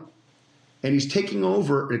Brown, and he's taking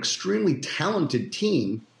over an extremely talented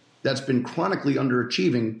team that's been chronically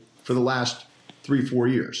underachieving for the last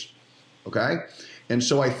 3-4 years, okay? And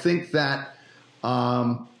so I think that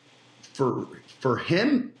for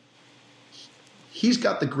him, he's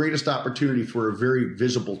got the greatest opportunity for a very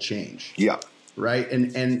visible change. Yeah. Right?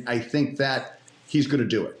 And I think that he's going to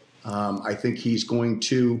do it. I think he's going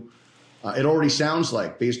to it already sounds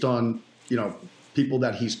like, based on, people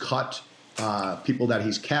that he's cut people that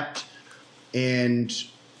he's kept. And,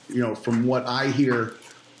 from what I hear,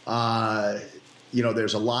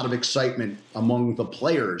 there's a lot of excitement among the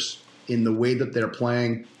players in the way that they're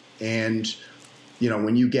playing. And,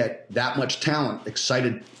 when you get that much talent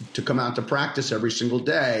excited to come out to practice every single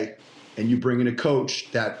day, and you bring in a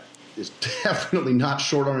coach that is definitely not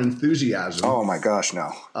short on enthusiasm. Oh my gosh,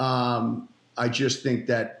 no. I just think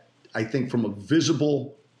from a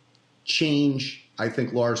visible change, I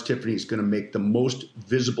think Lars Tiffany is going to make the most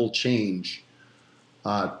visible change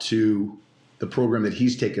to the program that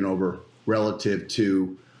he's taken over relative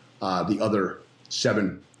to the other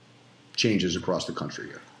 7 changes across the country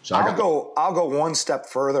here. So I'll go one step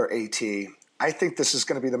further, AT. I think this is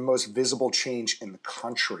going to be the most visible change in the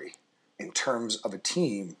country in terms of a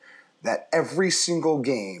team that every single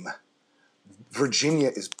game,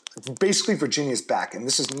 Virginia is back. And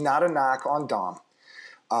this is not a knock on Dom.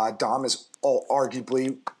 Dom is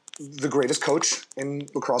arguably the greatest coach in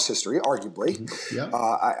lacrosse history, arguably. Mm-hmm. Yeah.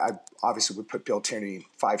 I obviously would put Bill Tierney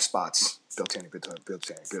 5 spots. Bill Tierney.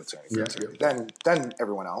 Then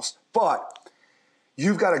everyone else. But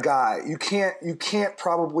you've got a guy. You can't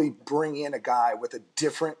probably bring in a guy with a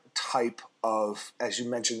different type of, as you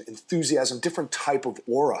mentioned, enthusiasm, different type of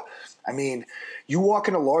aura. I mean, you walk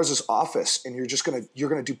into Lars's office and you're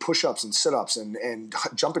gonna do push-ups and sit-ups and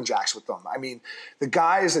jumping jacks with them. I mean, the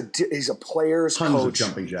guy he's a player's Tons coach. Of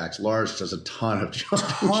jumping jacks. Lars does a ton of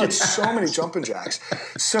jumping jacks. So many jumping jacks.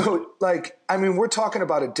 So, we're talking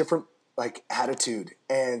about a different attitude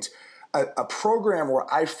and a program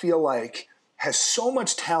where I feel like has so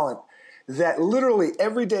much talent that literally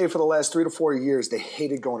every day for the last 3 to 4 years they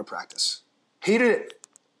hated going to practice. Hated it.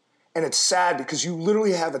 And it's sad because you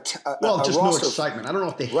literally have just roster. No excitement. I don't know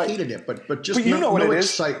if they hated it, but just no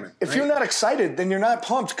excitement. If you're not excited, then you're not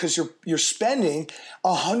pumped because you're spending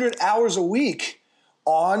 100 hours a week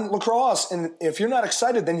on lacrosse. And if you're not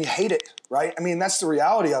excited, then you hate it, right? I mean, that's the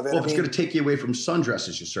reality of it. Well, if it's going to take you away from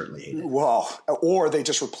sundresses, you certainly hate it. Well, or they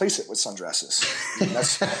just replace it with sundresses.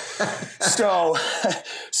 So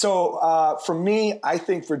for me, I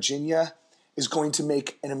think Virginia is going to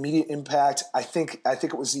make an immediate impact. I think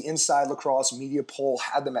it was the Inside Lacrosse media poll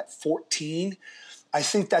had them at 14. I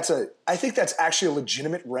think that's actually a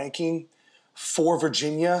legitimate ranking for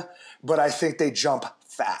Virginia, but I think they jump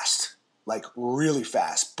fast. Really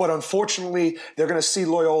fast. But unfortunately, they're going to see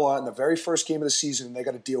Loyola in the very first game of the season, and they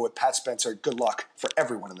got to deal with Pat Spencer. Good luck for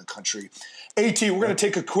everyone in the country. AT, we're going to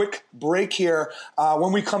take a quick break here.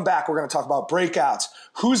 When we come back, we're going to talk about breakouts.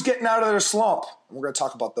 Who's getting out of their slump? And we're going to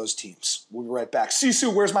talk about those teams. We'll be right back.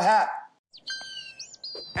 Sisu, where's my hat?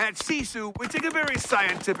 At Sisu, we take a very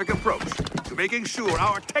scientific approach to making sure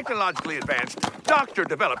our technologically advanced,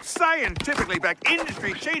 doctor-developed, scientifically backed,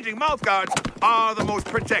 industry-changing mouthguards are the most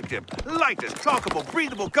protective, lightest, chalkable,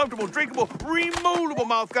 breathable, comfortable, drinkable, removable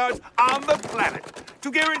mouthguards on the planet to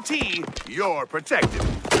guarantee you're protected.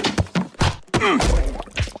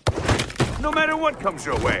 No matter what comes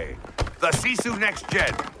your way, the Sisu Next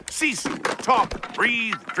Gen. Sisu. Talk,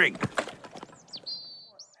 breathe, drink.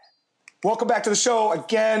 Welcome back to the show.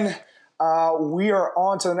 Again, we are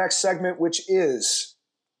on to the next segment, which is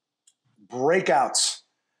breakouts.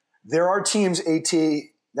 There are teams, AT,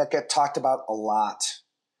 that get talked about a lot.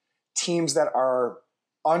 Teams that are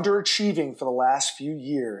underachieving for the last few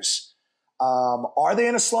years. Are they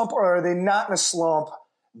in a slump or are they not in a slump?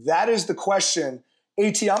 That is the question.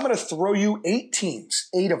 AT, I'm going to throw you 8 teams,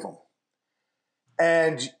 8 of them.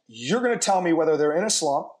 And you're going to tell me whether they're in a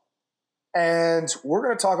slump. And we're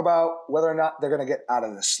going to talk about whether or not they're going to get out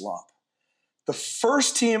of this slump. The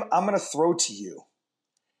first team I'm going to throw to you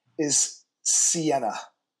is Siena.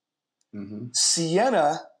 Mm-hmm.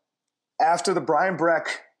 Siena, after the Brian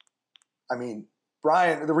Breck,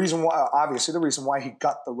 Brian, the reason why he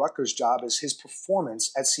got the Rutgers job is his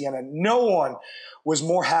performance at Siena. No one was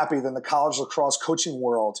more happy than the college lacrosse coaching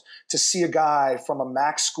world to see a guy from a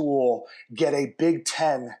MAC school get a Big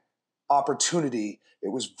Ten opportunity.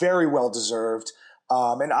 It was very well deserved.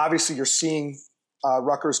 And obviously you're seeing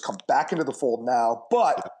Rutgers come back into the fold now.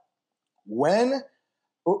 But when's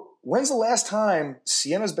the last time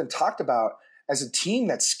Siena's been talked about as a team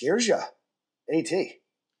that scares you? AT.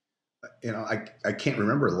 I can't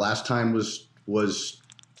remember. The last time was when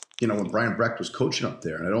Brian Brecht was coaching up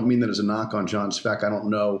there. And I don't mean that as a knock on John Speck. I don't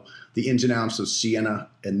know the ins and outs of Siena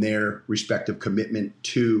and their respective commitment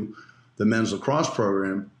to the men's lacrosse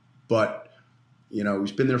program. But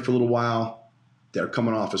he's been there for a little while. They're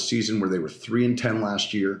coming off a season where they were 3-10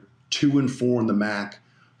 last year, 2-4 in the MAC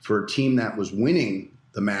for a team that was winning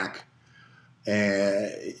the MAC.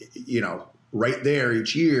 Right there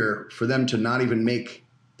each year, for them to not even make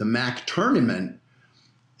the MAC tournament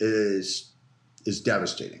is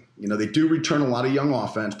devastating. You know, they do return a lot of young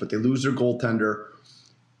offense, but they lose their goaltender,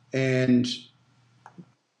 and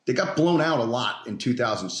they got blown out a lot in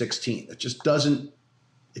 2016. It just doesn't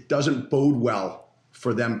bode well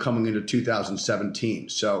for them coming into 2017.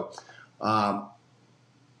 So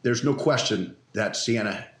there's no question that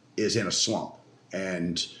Siena is in a slump,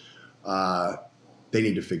 and they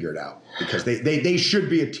need to figure it out, because they should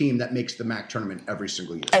be a team that makes the MAC tournament every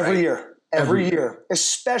single year. Every year,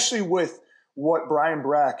 especially with what Brian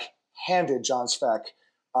Brack handed John Speck.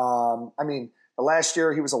 I mean, the last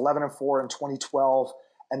year he was 11-4 in 2012,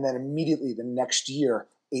 and then immediately the next year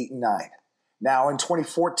 8-9. Now in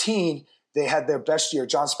 2014 they had their best year,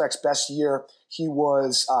 John Speck's best year. He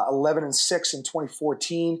was 11-6 in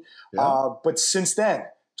 2014, but since then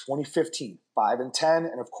 2015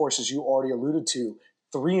 5-10, and of course, as you already alluded to,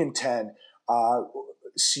 3-10.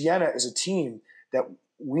 Siena is a team that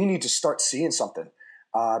we need to start seeing something.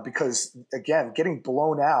 Because, again, getting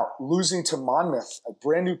blown out, losing to Monmouth, a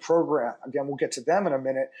brand new program. Again, we'll get to them in a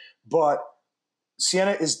minute. But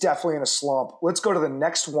Siena is definitely in a slump. Let's go to the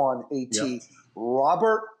next one, AT. Yep.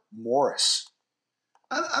 Robert Morris.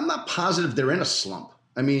 I'm not positive they're in a slump.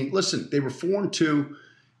 I mean, listen, they were 4-2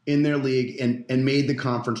 in their league and made the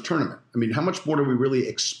conference tournament. I mean, how much more do we really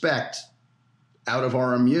expect out of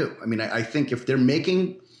RMU? I mean, I think if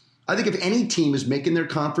any team is making their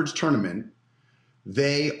conference tournament,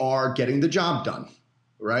 they are getting the job done,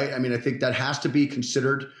 right? I mean, I think that has to be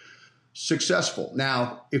considered successful.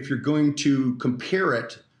 Now, if you're going to compare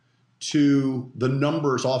it to the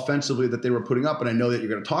numbers offensively that they were putting up, and I know that you're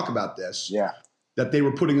going to talk about this, that they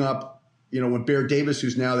were putting up, you know, when Bear Davis,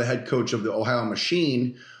 who's now the head coach of the Ohio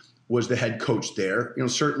Machine, was the head coach there, you know,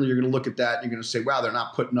 certainly you're going to look at that and you're going to say, wow, they're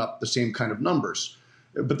not putting up the same kind of numbers.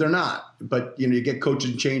 But they're not. But, you know, you get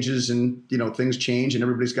coaching changes and, you know, things change and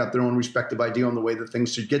everybody's got their own respective idea on the way that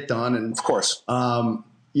things should get done. And of course,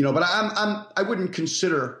 you know, but I wouldn't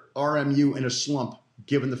consider RMU in a slump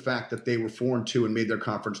given the fact that they were 4-2 and made their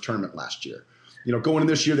conference tournament last year. You know, going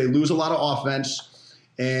into this year, they lose a lot of offense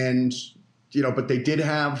and, you know, but they did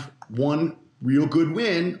have one real good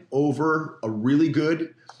win over a really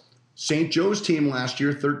good St. Joe's team last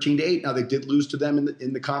year, 13-8. Now they did lose to them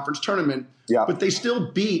in the conference tournament, but they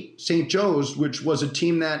still beat St. Joe's, which was a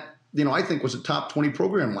team that, you know, I think was a top 20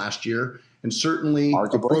 program last year, and certainly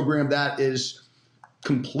arguably a program that is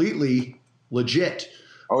completely legit.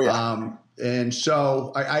 Oh yeah. And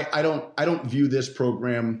so I don't view this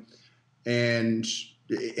program and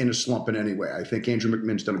in a slump in any way. I think Andrew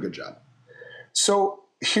McMinn's done a good job. So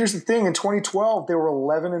here's the thing: in 2012, they were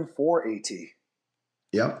 11-4. AT.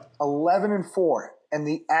 Yep. 11-4. And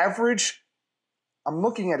the average, I'm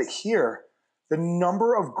looking at it here, the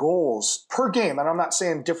number of goals per game, and I'm not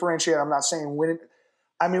saying differentiate, I'm not saying win.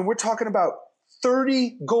 I mean, we're talking about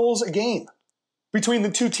 30 goals a game between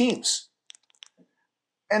the two teams.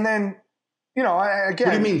 And then, you know, again.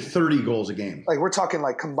 What do you mean 30 goals a game? Like, we're talking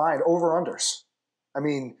like combined over-unders. I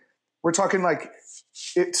mean, we're talking like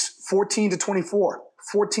it's 14-24,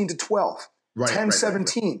 14-12.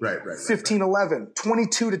 10-17, 15-11,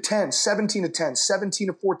 22-10,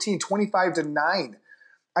 17-10, 17-14, 25-9.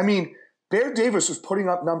 I mean, Bear Davis was putting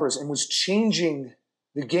up numbers and was changing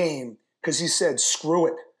the game because he said, screw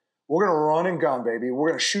it. We're going to run and gun, baby. We're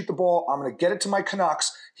going to shoot the ball. I'm going to get it to my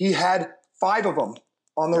Canucks. He had 5 of them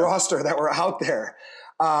on the roster that were out there.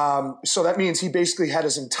 So that means he basically had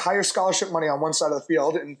his entire scholarship money on one side of the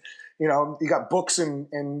field, and, you know, he got books and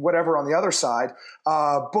whatever on the other side.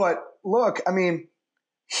 But look, I mean,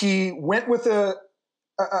 he went with a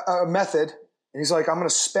method, and he's like, I'm going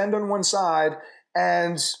to spend on one side.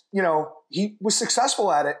 And, you know, he was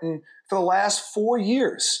successful at it. And for the last 4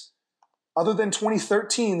 years, other than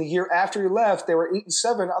 2013, the year after he left, they were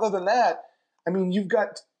 8-7. Other than that, I mean, you've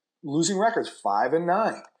got losing records,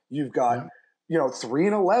 5-9. You've got, you know,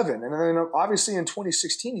 3-11. And then obviously in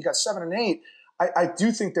 2016, you got 7-8. I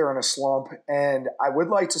do think they're in a slump, and I would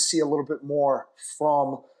like to see a little bit more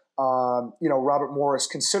from, you know, Robert Morris,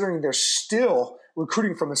 considering they're still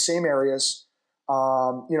recruiting from the same areas.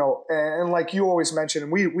 You know, and like you always mention,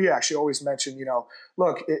 and we actually always mention, you know,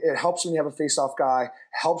 look, it helps when you have a face-off guy,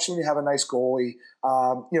 helps when you have a nice goalie.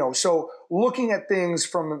 You know, so looking at things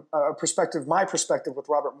from a perspective, my perspective with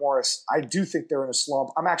Robert Morris, I do think they're in a slump.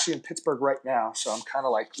 I'm actually in Pittsburgh right now, so I'm kind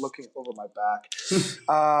of like looking over my back.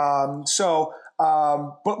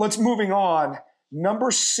 But let's moving on.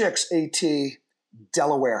 Number 6, AT,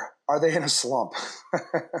 Delaware. Are they in a slump?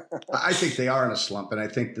 I think they are in a slump, and I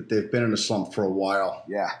think that they've been in a slump for a while.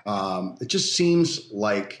 Yeah. It just seems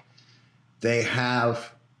like they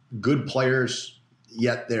have good players,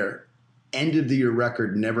 yet their end-of-the-year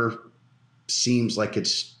record never seems like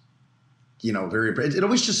it's, it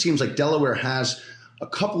always just seems like Delaware has a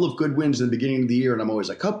couple of good wins in the beginning of the year. And I'm always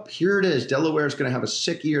like, oh, here it is. Delaware's going to have a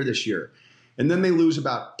sick year this year. And then they lose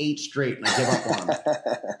about 8 straight and I give up on them.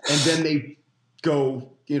 And then they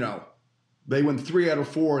go, they win 3 out of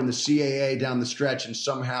 4 in the CAA down the stretch and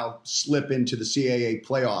somehow slip into the CAA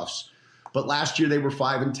playoffs. But last year they were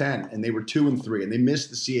 5-10 and they were 2-3 and they missed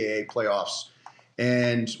the CAA playoffs.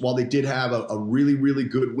 And while they did have a really, really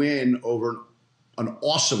good win over an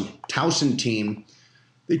awesome Towson team,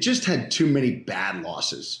 they just had too many bad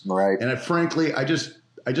losses. Right. And frankly, I just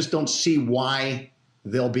don't see why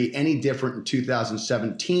they'll be any different in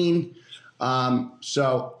 2017.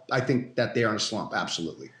 So I think that they are in a slump.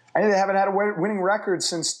 Absolutely. I think they haven't had a winning record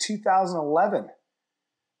since 2011.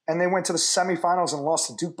 And they went to the semifinals and lost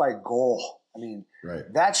to Duke by a goal. I mean, right.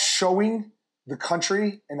 That's showing the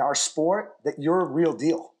country and our sport that you're a real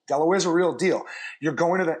deal. Delaware's a real deal. You're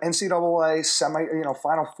going to the NCAA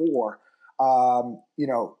Final Four.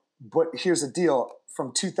 But here's the deal.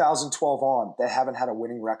 From 2012 on, they haven't had a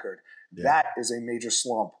winning record. Yeah. That is a major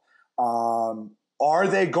slump. Are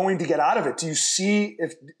they going to get out of it? Do you see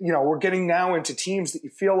if, we're getting now into teams that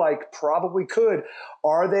you feel like probably could.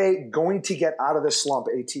 Are they going to get out of this slump,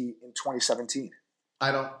 AT, in 2017?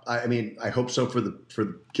 I hope so for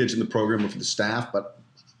the kids in the program or for the staff, but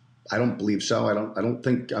I don't believe so.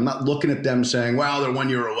 I'm not looking at them saying, well, they're 1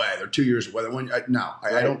 year away. They're 2 years away. I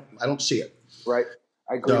don't see it. Right.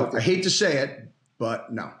 I agree with you. I hate to say it,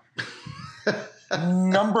 but no.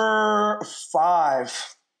 Number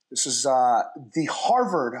 5. This is the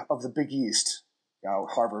Harvard of the Big East.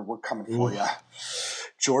 Harvard, we're coming for you.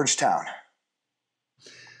 Georgetown.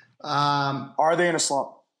 Are they in a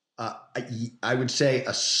slump? I would say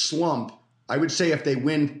a slump. I would say if they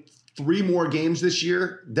win 3 more games this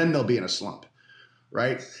year, then they'll be in a slump,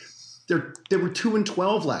 right? They were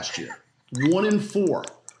 2-12 last year, 1-4.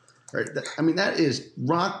 Right? That is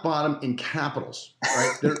rock bottom in capitals,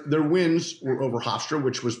 right? Their wins were over Hofstra,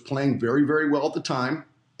 which was playing very, very well at the time.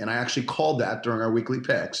 And I actually called that during our weekly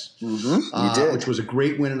picks, You did. which was a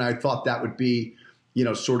great win. And I thought that would be,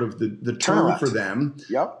 sort of the turn for them.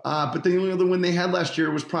 Yep. But the only other win they had last year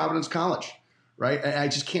was Providence College, right? I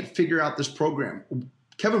just can't figure out this program.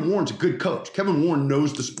 Kevin Warren's a good coach. Kevin Warren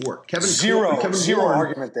knows the sport. Kevin Warren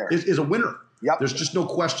argument there. Is a winner. Yep. There's just no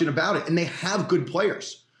question about it. And they have good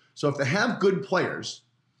players. So if they have good players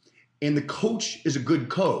and the coach is a good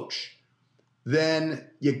coach, then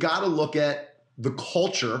you got to look at the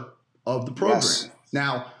culture of the program. Yes.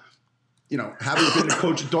 Now, having been the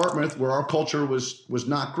coach at Dartmouth where our culture was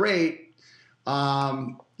not great, we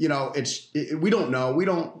don't know. We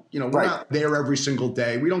don't, we're not there every single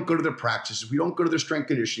day. We don't go to their practices. We don't go to their strength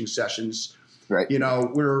conditioning sessions. Right.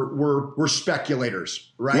 We're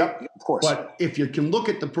speculators, right? Yep, of course. But if you can look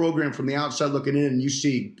at the program from the outside looking in and you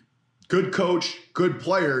see good coach, good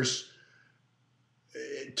players,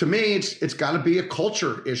 to me, it's got to be a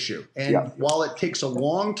culture issue. And while it takes a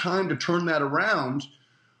long time to turn that around,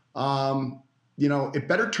 it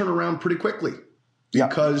better turn around pretty quickly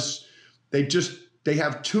because they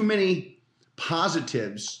have too many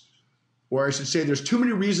positives, or I should say there's too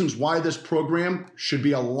many reasons why this program should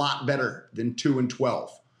be a lot better than 2-12.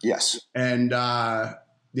 Yes. And,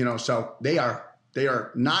 so they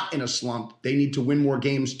are not in a slump. They need to win more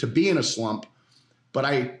games to be in a slump,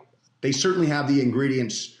 but they certainly have the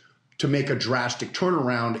ingredients to make a drastic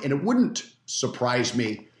turnaround. And it wouldn't surprise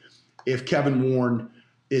me if Kevin Warren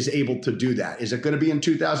is able to do that. Is it going to be in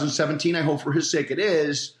 2017? I hope for his sake it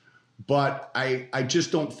is. But I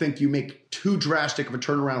just don't think you make too drastic of a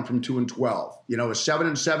turnaround from 2-12. Is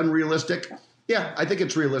 7-7 realistic? Yeah, I think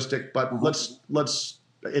it's realistic. But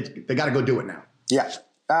they got to go do it now. Yeah.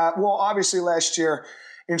 Well, obviously last year,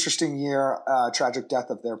 interesting year, tragic death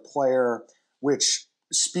of their player, which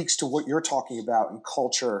speaks to what you're talking about in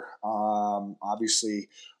culture. Obviously,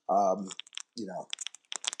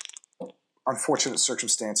 unfortunate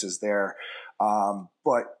circumstances there.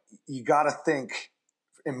 But you got to think,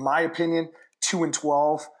 in my opinion,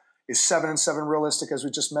 2-12 is 7-7 realistic, as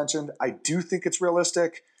we just mentioned. I do think it's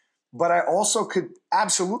realistic, but I also could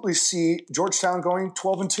absolutely see Georgetown going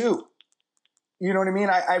 12-2. You know what I mean?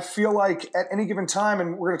 I feel like at any given time,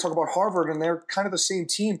 and we're going to talk about Harvard, and they're kind of the same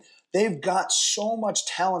team. They've got so much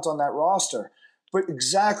talent on that roster. But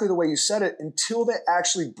exactly the way you said it, until they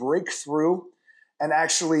actually break through and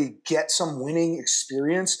actually get some winning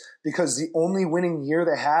experience, because the only winning year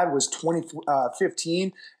they had was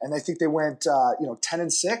 2015, and I think they went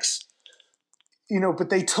 10-6. But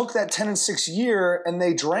they took that 10-6 year and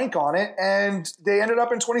they drank on it, and they ended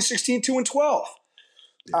up in 2016 2-12.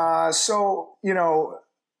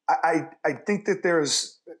 I think that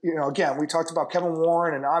there's, again, we talked about Kevin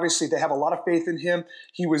Warren, and obviously they have a lot of faith in him.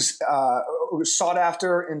 He was sought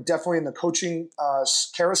after and definitely in the coaching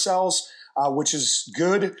carousels, which is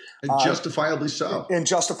good. And justifiably so. And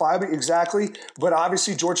justifiably, exactly. But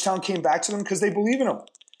obviously Georgetown came back to them because they believe in him.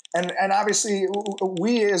 And obviously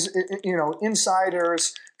we as,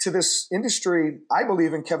 insiders to this industry, I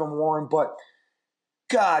believe in Kevin Warren, but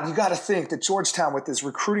God, you got to think that Georgetown with this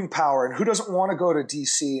recruiting power, and who doesn't want to go to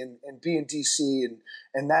DC and be in DC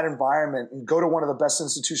and that environment and go to one of the best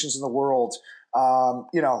institutions in the world.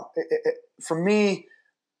 For me,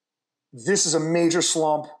 this is a major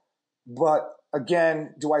slump, but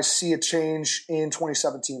again, do I see a change in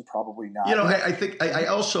 2017? Probably not. I think I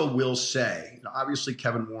also will say, obviously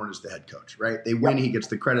Kevin Warren is the head coach, right? They win, he gets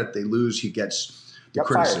the credit. They lose, he gets the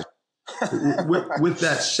criticism. with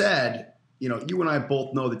that said, you and I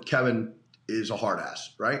both know that Kevin is a hard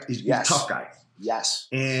ass, right? He's a tough guy. Yes.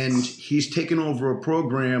 And he's taken over a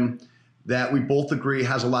program that we both agree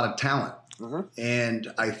has a lot of talent. Mm-hmm.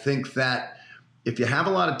 And I think that if you have a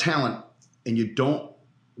lot of talent and you don't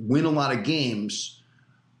win a lot of games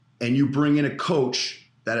and you bring in a coach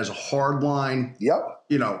that is a hard line,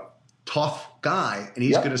 tough guy, and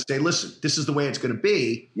he's going to say, listen, this is the way it's going to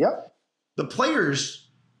be. Yep. The players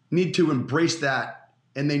need to embrace that.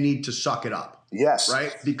 And they need to suck it up. Yes.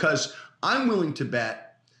 Right? Because I'm willing to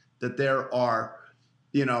bet that there are,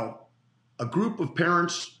 a group of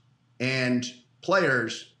parents and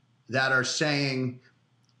players that are saying,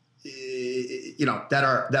 that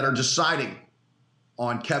are deciding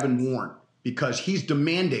on Kevin Warren because he's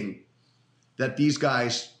demanding that these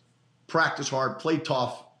guys practice hard, play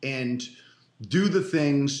tough, and do the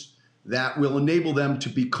things that will enable them to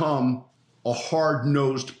become a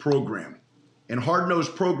hard-nosed program. And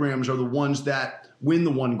hard-nosed programs are the ones that win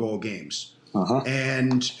the one-goal games. Uh-huh.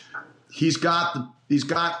 And he's got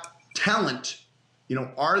talent.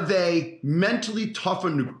 Are they mentally tough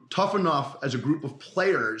enough as a group of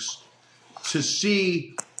players to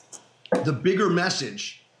see the bigger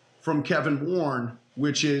message from Kevin Warren,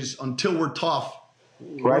 which is until we're tough,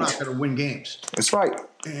 we're not going to win games. That's right.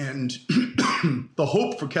 And the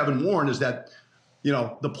hope for Kevin Warren is that,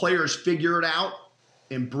 the players figure it out,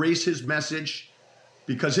 embrace his message,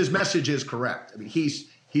 because his message is correct. I mean, he's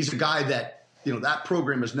a guy that, that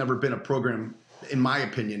program has never been a program, in my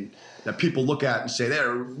opinion, that people look at and say,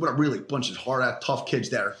 what a really bunch of hard-ass, tough kids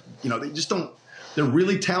there. They just don't – they're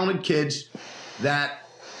really talented kids that,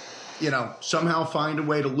 somehow find a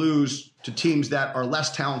way to lose to teams that are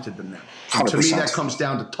less talented than them. And to me, that comes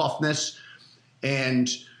down to toughness. And,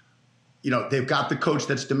 they've got the coach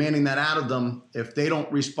that's demanding that out of them. If they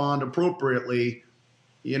don't respond appropriately,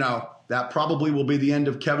 that probably will be the end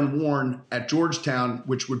of Kevin Warren at Georgetown,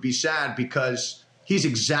 which would be sad because he's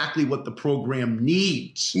exactly what the program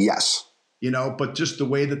needs. Yes. But just the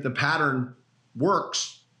way that the pattern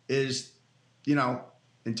works is,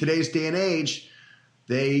 in today's day and age,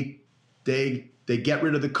 they get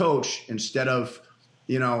rid of the coach instead of,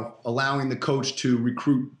 allowing the coach to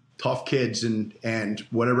recruit tough kids and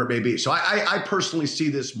whatever it may be. So I personally see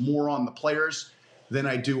this more on the players than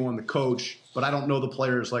I do on the coach, but I don't know the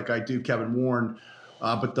players like I do Kevin Warren.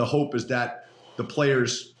 But the hope is that the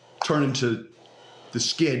players turn into the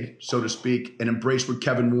skid, so to speak, and embrace what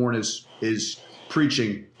Kevin Warren is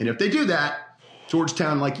preaching. And if they do that,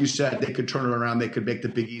 Georgetown, like you said, they could turn it around. They could make the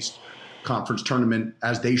Big East Conference tournament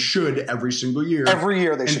as they should every single year. Every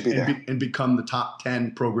year they should be there. And become the top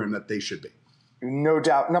 10 program that they should be. No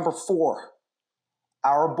doubt. Number 4,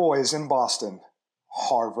 our boys in Boston,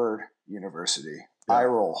 Harvard University. Yeah. I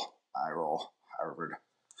roll, Harvard.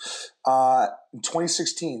 In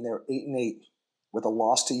 2016, they were 8-8 with a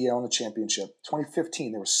loss to Yale in the championship.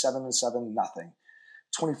 2015, they were 7-7, nothing.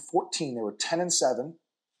 2014, they were 10-7,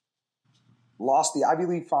 lost the Ivy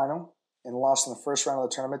League final and lost in the first round of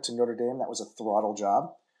the tournament to Notre Dame. That was a throttle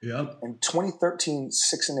job. Yep. And 2013,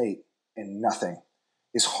 6-8 and nothing.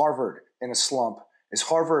 Is Harvard in a slump? Is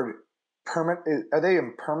Harvard are they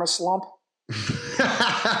in perma slump?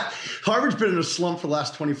 Harvard's been in a slump for the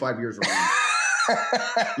last 25 years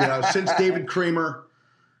around. Since David Kramer,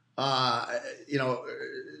 and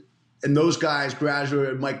those guys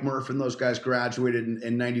graduated, Mike Murphy and those guys graduated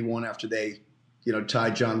in 91 after they,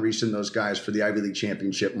 tied John Reese and those guys for the Ivy League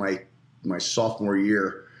championship my sophomore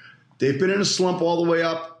year. They've been in a slump all the way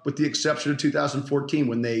up with the exception of 2014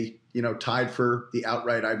 when they, tied for the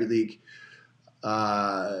outright Ivy League,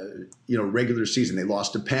 regular season. They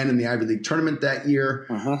lost to Penn in the Ivy League tournament that year.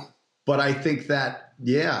 Uh-huh. But I think that,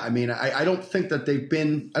 I don't think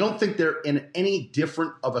that I don't think they're in any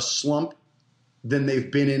different of a slump than they've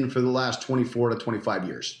been in for the last 24 to 25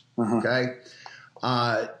 years. Uh-huh. Okay.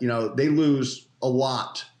 they lose a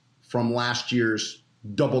lot from last year's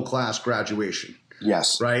double class graduation.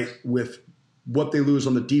 Yes. Right? With what they lose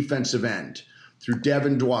on the defensive end through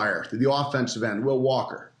Devin Dwyer, through the offensive end, Will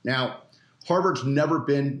Walker. Now, Harvard's never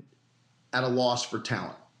been at a loss for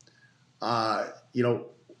talent. Woj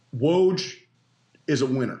is a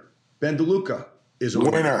winner. Ben DeLuca is a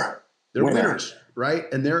winner. They're winners, right?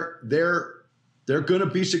 And they're going to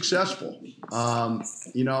be successful.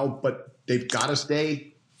 But they've got to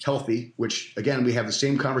stay healthy, which again, we have the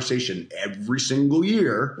same conversation every single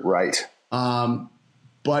year. Right.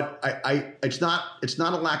 But it's not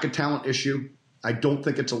a lack of talent issue. I don't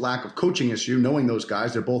think it's a lack of coaching issue. Knowing those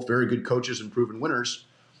guys, they're both very good coaches and proven winners.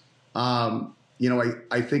 I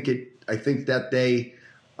think that they,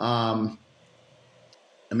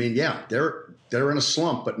 they're in a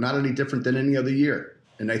slump, but not any different than any other year.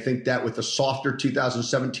 And I think that with a softer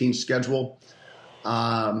 2017 schedule,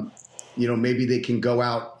 maybe they can go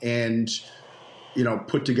out and,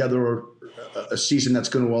 put together a season that's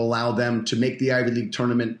going to allow them to make the Ivy League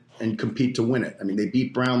tournament and compete to win it. I mean, they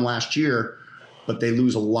beat Brown last year, but they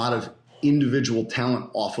lose a lot of individual talent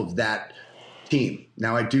off of that team.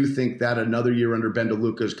 Now, I do think that another year under Ben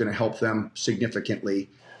DeLuca is going to help them significantly.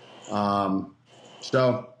 I'm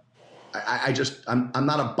not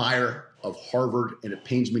a buyer of Harvard, and it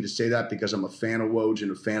pains me to say that because I'm a fan of Woj and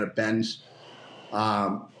a fan of Ben's.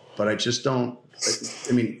 But I just don't.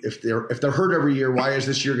 I mean, if they're hurt every year, why is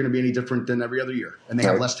this year going to be any different than every other year? And they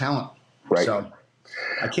have less talent, right? So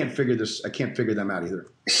I can't figure them out either.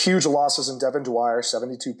 Huge losses in Devin Dwyer,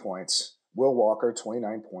 72 points. Will Walker,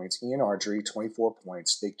 29 points. Ian Ardrey, 24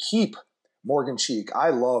 points. They keep Morgan Cheek. I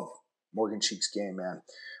love Morgan Cheek's game, man.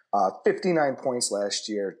 59 points last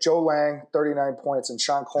year. Joe Lang, 39 points. And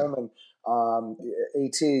Sean Coleman,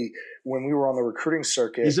 AT, when we were on the recruiting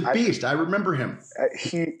circuit. He's a beast. I remember him.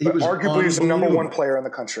 He was arguably the number one player in the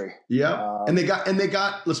country. Yeah. And they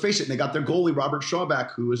got, let's face it, they got their goalie, Robert Shaw,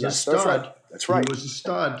 back, who was a stud. That's right. He was a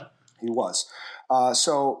stud. He was.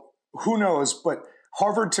 So who knows? But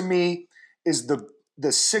Harvard, to me, is the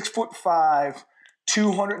 6'5",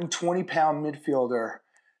 220-pound midfielder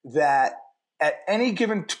that at any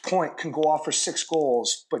given point can go off for 6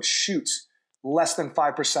 goals, but shoots less than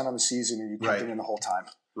 5% on the season, and you keep it in the whole time.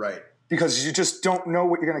 Right. Because you just don't know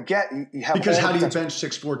what you're going to get. You have because how do you bench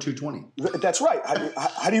 6'4", 220? That's right.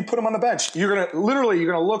 How do you put him on the bench? You're going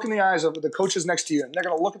to look in the eyes of the coaches next to you, and they're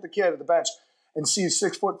going to look at the kid at the bench and see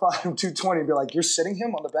 6'5", 220, and be like, "You're sitting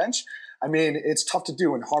him on the bench." I mean, it's tough to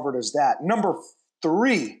do, and Harvard is that. Number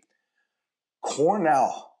 3,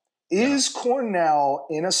 Cornell. Is Cornell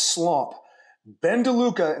in a slump? Ben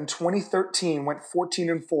DeLuca in 2013 went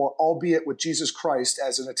 14-4, albeit with Jesus Christ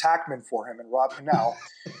as an attackman for him and Rob Pennell.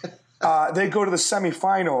 They go to the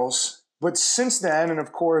semifinals, but since then, and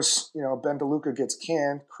of course, Ben DeLuca gets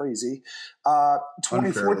canned, crazy.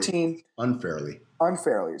 2014, unfairly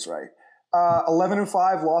is right.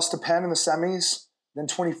 11-5, lost to Penn in the semis. Then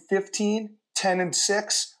 2015,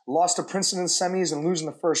 10-6, lost to Princeton in the semis and losing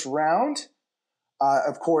the first round.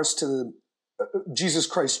 Of course, to the Jesus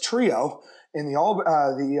Christ trio in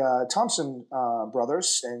the Thompson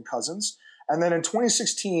brothers and cousins. And then in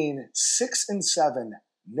 2016, 6-7,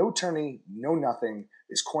 no tourney, no nothing.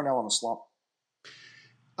 Is Cornell in a slump?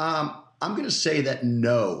 I'm going to say that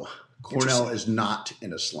no, Cornell is not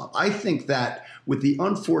in a slump. I think that with the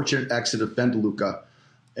unfortunate exit of Ben DeLuca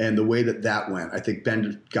and the way that went, I think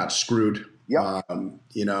Ben got screwed. Yep. And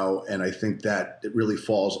I think that it really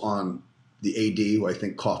falls on the AD, who I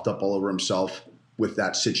think coughed up all over himself with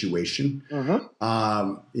that situation.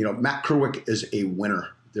 Mm-hmm. Matt Kerwick is a winner.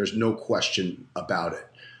 There's no question about it.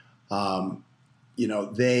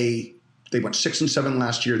 They went 6-7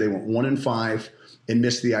 last year. They went 1-5 and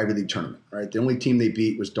missed the Ivy League tournament. Right, the only team they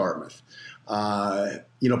beat was Dartmouth. But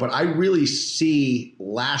I really see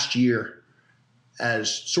last year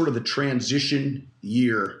as sort of the transition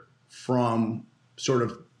year from sort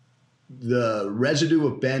of the residue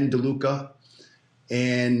of Ben DeLuca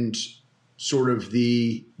and sort of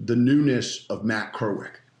the newness of Matt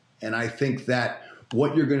Kerwick. And I think that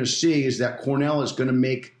what you're going to see is that Cornell is going to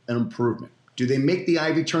make an improvement. Do they make the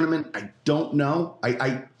Ivy tournament? I don't know.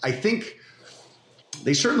 I think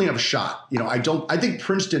they certainly have a shot. I think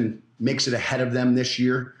Princeton makes it ahead of them this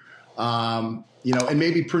year. And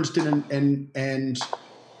maybe Princeton and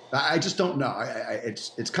I just don't know.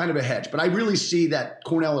 It's kind of a hedge, but I really see that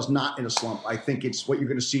Cornell is not in a slump. I think it's what you're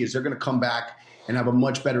going to see is they're going to come back and have a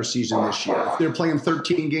much better season this year. If they're playing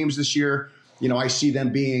 13 games this year, I see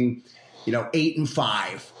them being,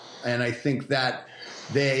 8-5, and I think that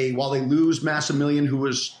while they lose Massimilian, who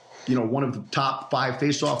was, one of the top 5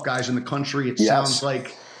 faceoff guys in the country, it sounds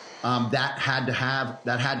like That had to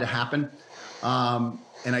happen.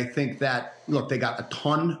 And I think that, look, they got a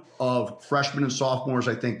ton of freshmen and sophomores.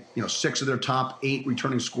 I think, 6 of their top 8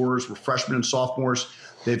 returning scorers were freshmen and sophomores.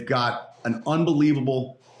 They've got an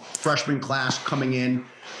unbelievable freshman class coming in.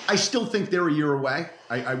 I still think they're a year away.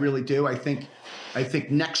 I really do. I think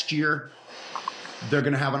next year they're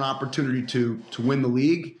going to have an opportunity to win the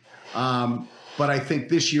league. But I think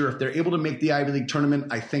this year, if they're able to make the Ivy League tournament,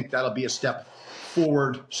 I think that'll be a step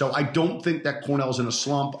forward. So I don't think that Cornell's in a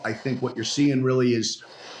slump. I think what you're seeing really is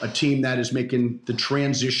a team that is making the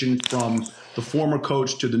transition from the former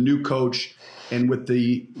coach to the new coach. And with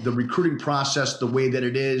the recruiting process the way that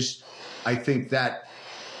it is, I think that's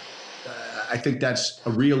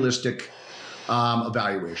a realistic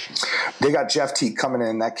evaluation. They got Jeff Teague coming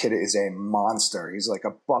in. That kid is a monster. He's like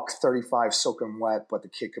a $135 soaking wet, but the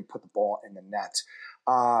kid can put the ball in the net.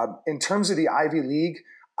 In terms of the Ivy League,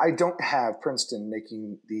 I don't have Princeton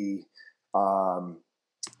making the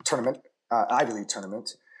tournament, Ivy League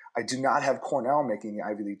tournament. I do not have Cornell making the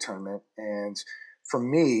Ivy League tournament. And for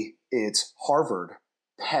me, it's Harvard,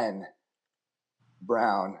 Penn,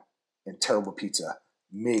 Brown, and Terrible Pizza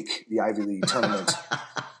make the Ivy League tournament.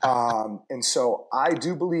 And so I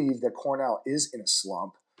do believe that Cornell is in a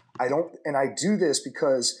slump. I do this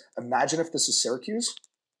because imagine if this is Syracuse.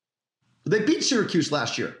 They beat Syracuse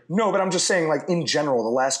last year. No, but I'm just saying, like, in general, the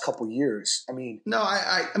last couple of years. I mean, no,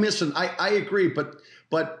 I mean, listen, I agree, but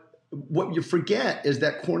what you forget is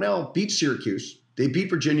that Cornell beat Syracuse. They beat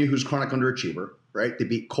Virginia, who's chronic underachiever, right? They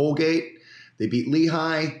beat Colgate. They beat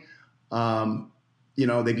Lehigh.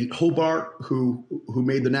 They beat Hobart, who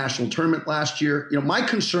made the national tournament last year. My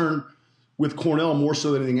concern with Cornell more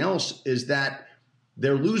so than anything else is that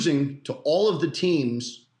they're losing to all of the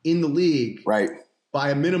teams in the league, right,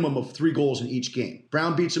 by a minimum of 3 goals in each game.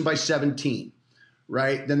 Brown beats them by 17,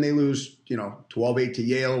 right? Then they lose, 12-8 to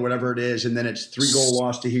Yale or whatever it is, and then it's 3-goal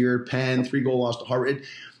loss to here, Penn, 3-goal loss to Harvard,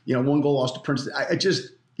 1-goal loss to Princeton. I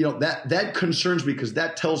just, that concerns me because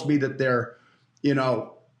that tells me that they're,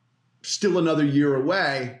 still another year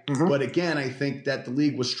away. Mm-hmm. But again, I think that the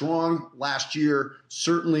league was strong last year,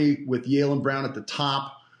 certainly with Yale and Brown at the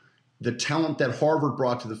top, the talent that Harvard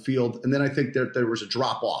brought to the field, and then I think that there was a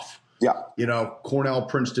drop-off. Yeah. Cornell,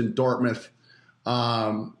 Princeton, Dartmouth,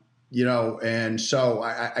 and so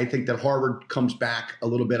I think that Harvard comes back a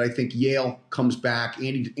little bit. I think Yale comes back.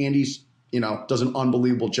 Andy's, does an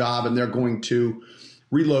unbelievable job, and they're going to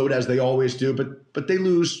reload as they always do, but they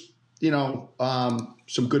lose,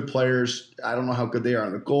 some good players. I don't know how good they are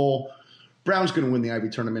on the goal. Brown's going to win the Ivy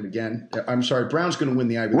tournament again. I'm sorry, Brown's going to win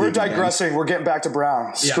the Ivy. We're digressing. Again. We're getting back to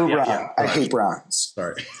Brown. Screw Brown. Yeah. I hate Brown.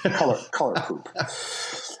 Sorry. color poop.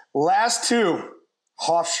 Last two,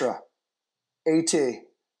 Hofstra. AT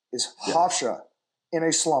is Hofstra in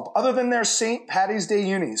a slump. Other than their St. Patty's Day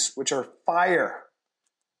unis, which are fire,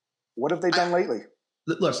 what have they done lately?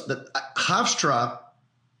 Listen, Hofstra,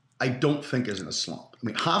 I don't think is in a slump. I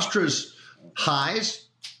mean, Hofstra's highs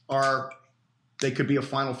are they could be a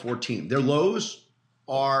Final Four team. Their lows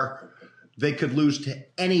are they could lose to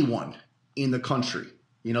anyone in the country.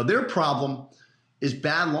 Their problem is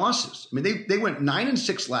bad losses. I mean, they went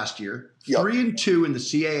 9-6 last year, 3-2 in the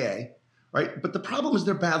CAA, right? But the problem is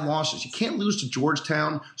they're bad losses. You can't lose to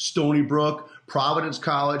Georgetown, Stony Brook, Providence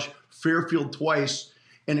College, Fairfield twice,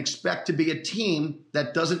 and expect to be a team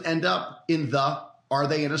that doesn't end up in the "Are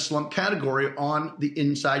they in a slump?" category on the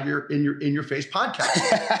Inside in your face podcast,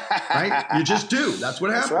 right? You just do. That's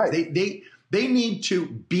what happens. That's right. They need to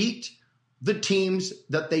beat the teams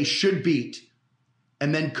that they should beat,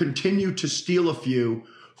 and then continue to steal a few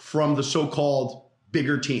from the so-called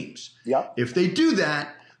bigger teams. Yep. If they do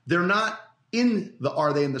that, they're not in the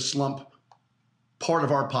 "Are they in the slump?" part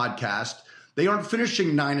of our podcast. They aren't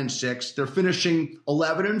finishing 9-6. They're finishing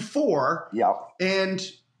 11-4. Yep. And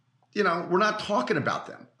we're not talking about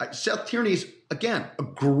them. Seth Tierney's, again, a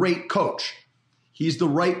great coach. He's the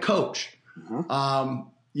right coach.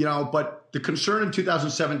 Mm-hmm. But the concern in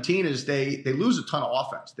 2017 is they lose a ton of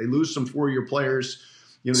offense. They lose some 4-year players.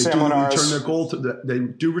 They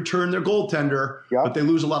do return their goaltender, but they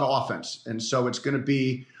lose a lot of offense. And so it's going to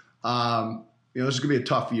be, this is going to be a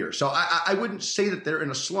tough year. So I wouldn't say that they're in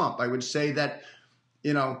a slump. I would say that,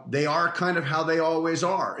 they are kind of how they always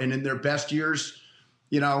are. And in their best years,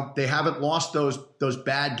 they haven't lost those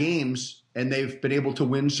bad games, and they've been able to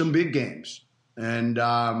win some big games. And,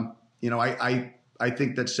 I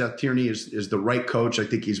think that Seth Tierney is the right coach. I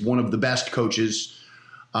think he's one of the best coaches,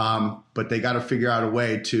 but they got to figure out a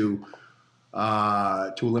way to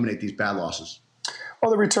eliminate these bad losses.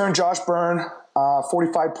 Well, the return, Josh Byrne,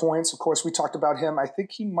 45 points. Of course, we talked about him. I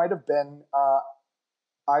think he might have been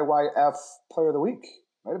IYF Player of the Week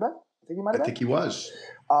Might have been. I think he might have been. I think he was.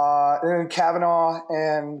 And then Kavanaugh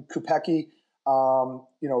and Kopecky,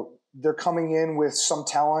 they're coming in with some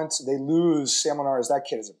talent. They lose Sam Linares. That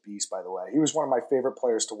kid is a beast, by the way. He was one of my favorite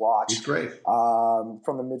players to watch. He's great. From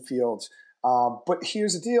the midfield. But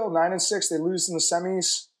here's the deal. 9-6, they lose in the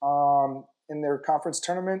semis in their conference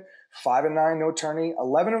tournament. 5-9, no tourney.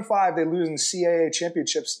 11-5, they lose in CAA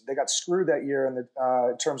championships. They got screwed that year in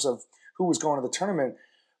terms of who was going to the tournament.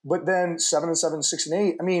 But then 7-7,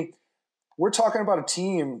 6-8. I mean, we're talking about a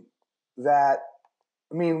team that,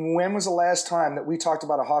 when was the last time that we talked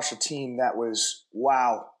about a Hofstra team that was,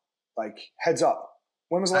 wow, like heads up?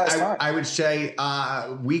 When was the last time? I would say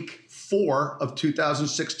week 4 of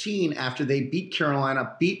 2016 after they beat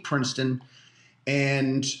Carolina, beat Princeton,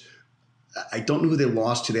 and I don't know who they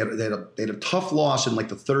lost to. They had a tough loss in like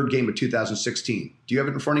the third game of 2016. Do you have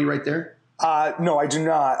it in front of you right there? No, I do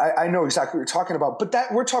not. I know exactly what you're talking about. But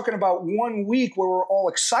we're talking about 1 week where we're all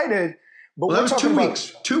excited. But well, we're that was talking 2 about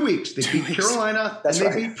weeks. 2 weeks. They beat Carolina and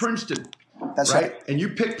they beat Princeton. That's right. And you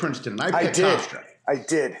picked Princeton, and I picked Hofstra. I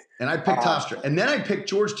did. And I picked Hofstra. And then I picked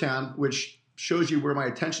Georgetown, which shows you where my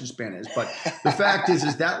attention span is. But the fact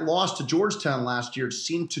is that loss to Georgetown last year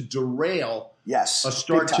seemed to derail a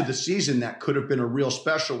start to the season that could have been a real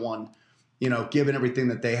special one, given everything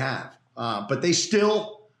that they have. But they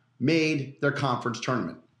still made their conference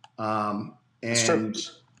tournament.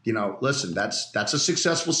 Listen, that's a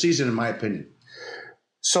successful season in my opinion.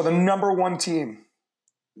 So the number one team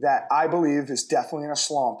that I believe is definitely in a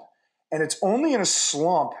slump, and it's only in a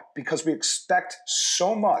slump because we expect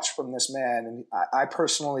so much from this man. And I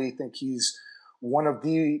personally think he's one of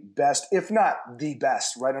the best, if not the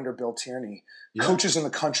best, right under Bill Tierney, coaches in the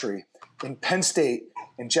country. In Penn State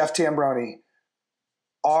and Jeff Tambroni,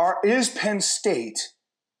 is Penn State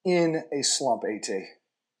in a slump, AT?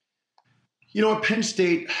 At Penn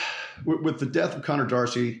State, with the death of Connor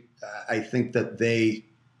Darcy, I think that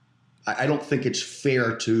I don't think it's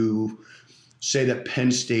fair to say that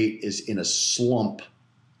Penn State is in a slump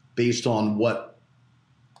based on what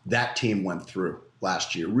that team went through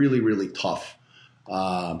last year. Really, really tough.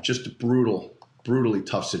 Just a brutally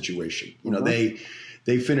tough situation.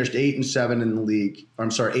 They finished 8-7 in the league.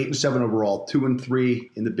 8-7 overall, 2-3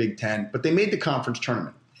 in the Big Ten, but they made the conference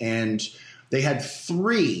tournament, and they had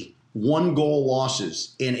 3 1-goal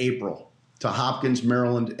losses in April to Hopkins,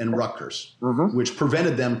 Maryland, and Rutgers, which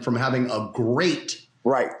prevented them from having a great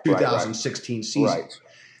 2016 season. Right.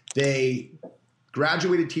 They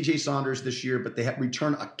graduated TJ Saunders this year, but they have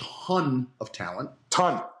returned a ton of talent.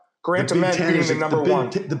 Grant Ament being the number one.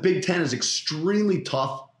 The Big Ten is extremely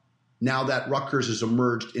tough now that Rutgers has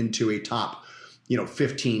emerged into a top,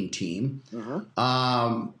 15 team. So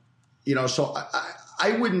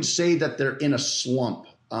I wouldn't say that they're in a slump.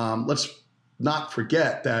 Let's not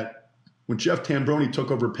forget that when Jeff Tambroni took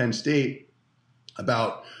over Penn State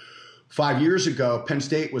about 5 years ago, Penn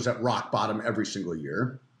State was at rock bottom every single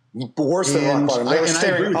year. Worse than rock bottom. They were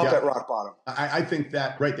staring up at rock bottom. I think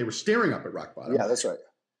that, they were staring up at rock bottom. Yeah, that's right.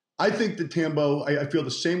 I think that Tambo, I feel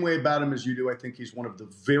the same way about him as you do. I think he's one of the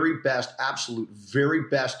very best, absolute very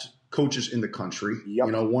best coaches in the country. Yep.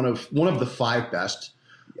 One of the 5 best.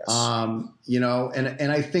 Yes.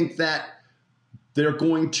 And I think that they're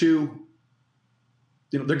going to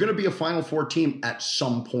be a Final Four team at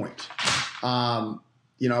some point. But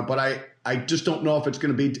I just don't know if it's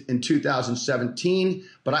going to be in 2017.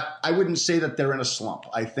 But I wouldn't say that they're in a slump.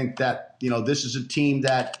 I think that, this is a team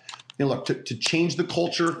that, look, to change the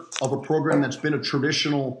culture of a program that's been a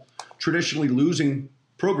traditionally losing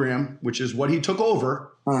program, which is what he took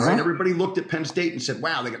over, right? Everybody looked at Penn State and said,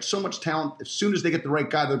 wow, they got so much talent. As soon as they get the right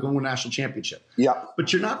guy, they're going to win a national championship. Yeah. But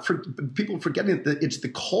people forgetting that it's the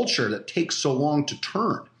culture that takes so long to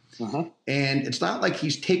turn. And it's not like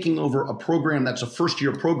he's taking over a program that's a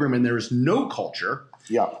first-year program and there is no culture.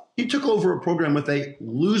 Yeah. He took over a program with a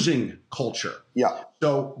losing culture. Yeah.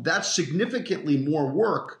 So that's significantly more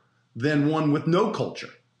work than one with no culture.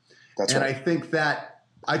 That's right. And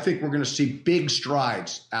I think we're going to see big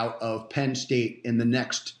strides out of Penn State in the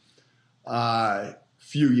next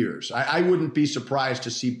few years. I wouldn't be surprised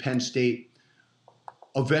to see Penn State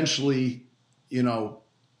eventually,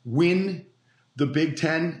 win the Big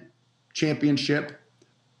Ten championship,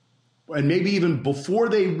 and maybe even before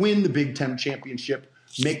they win the Big Ten championship,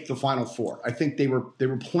 make the Final Four. I think they were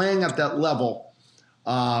playing at that level.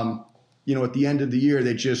 At the end of the year,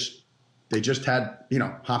 they just had,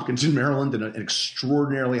 Hopkins and Maryland and an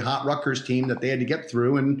extraordinarily hot Rutgers team that they had to get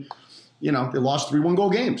through. And, they lost 3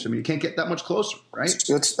 1-goal games. I mean, you can't get that much closer, right?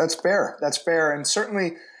 That's fair. That's fair. And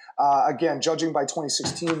certainly, again, judging by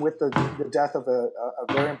 2016 with the death of a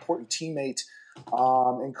very important teammate,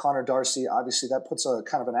 and Connor Darcy. Obviously, that puts a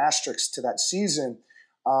kind of an asterisk to that season.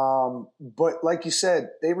 But like you said,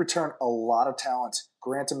 they return a lot of talent.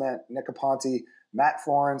 Grant Ament, Nick Aponte, Matt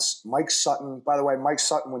Florence, Mike Sutton. By the way, Mike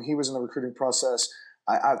Sutton, when he was in the recruiting process,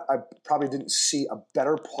 I probably didn't see a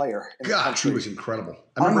better player in the country. He was incredible.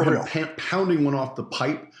 I remember him pounding one off the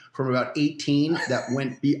pipe from about 18 that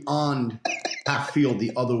went beyond half field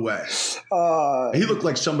the other way. He looked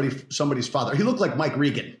like somebody's father. He looked like Mike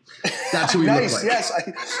Regan. That's who he looked like. Yes,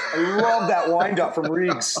 I love that wind-up from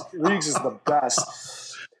Reegs. Reegs is the best.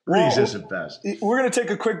 Reegs is the best. We're going to take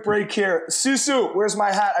a quick break here. Susu, where's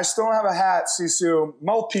my hat? I still don't have a hat, Susu.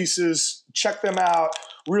 Mouthpieces, check them out.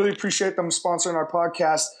 Really appreciate them sponsoring our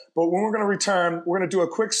podcast. But when we're going to return, we're going to do a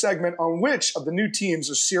quick segment on which of the new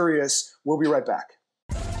teams are serious. We'll be right back.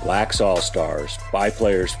 Lax All-Stars, by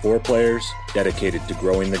players, for players, dedicated to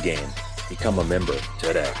growing the game. Become a member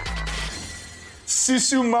today.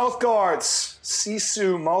 Sisu Mouthguards.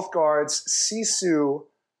 Sisu Mouthguards.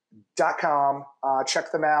 Sisu.com.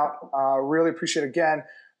 Check them out. Really appreciate, again,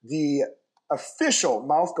 the official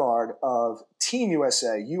mouthguard of Team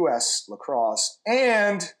USA, U.S. Lacrosse,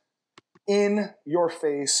 and In Your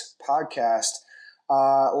Face podcast.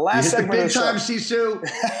 Last segment big of the time, show.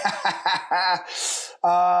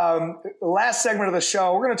 Sisu. Last segment of the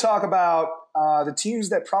show, we're going to talk about the teams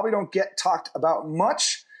that probably don't get talked about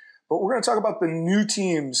much, but we're going to talk about the new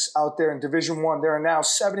teams out there in Division I. There are now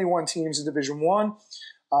 71 teams in Division I.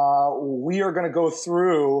 We are going to go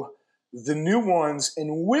through the new ones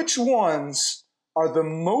and which ones are the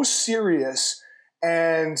most serious.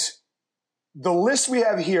 And the list we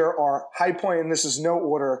have here are High Point, and this is no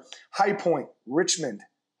order: High Point, Richmond,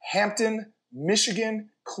 Hampton, Michigan,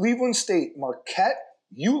 Cleveland State, Marquette,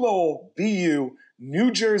 ULowell, BU,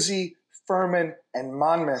 New Jersey, Furman, and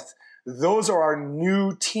Monmouth. Those are our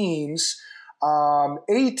new teams.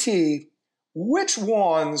 AT, which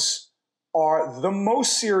ones are the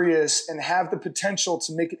most serious and have the potential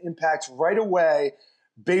to make an impact right away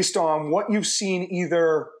based on what you've seen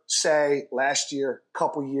either, say, last year,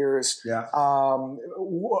 couple years? Yeah.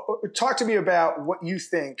 Talk to me about what you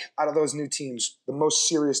think out of those new teams, the most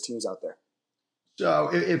serious teams out there. So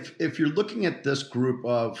if you're looking at this group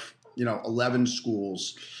of 11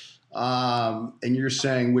 schools, and you're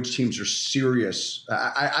saying which teams are serious,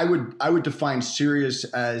 I would define serious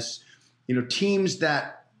as teams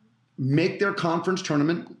that make their conference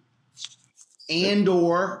tournament and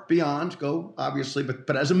or beyond, go obviously,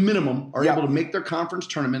 but as a minimum are able to make their conference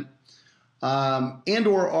tournament, and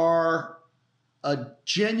or are a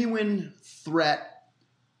genuine threat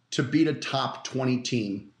to beat a top 20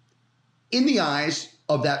 team in the eyes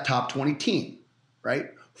of that top 20 team, right?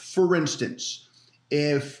 For instance,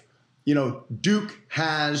 if Duke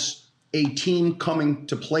has a team coming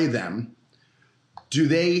to play them,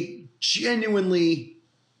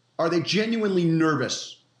 are they genuinely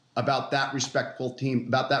nervous about that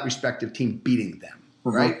respective team beating them,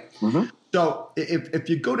 right? Mm-hmm. So if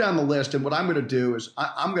you go down the list, and what I'm going to do is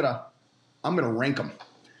I'm going to rank them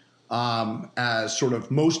as sort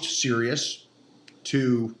of most serious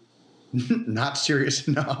to not serious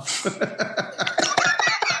enough.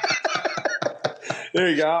 There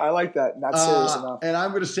you go. I like that. Not serious enough. And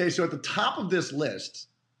I'm going to say, so at the top of this list,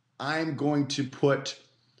 I'm going to put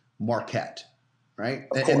Marquette, right?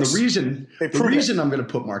 And the reason I'm going to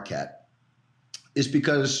put Marquette is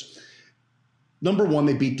because, number one,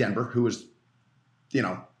 they beat Denver, who was,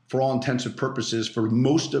 for all intents and purposes, for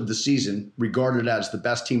most of the season, regarded as the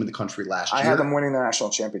best team in the country last year. I had them winning the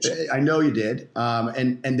national championship. I know you did.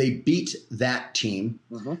 And they beat that team.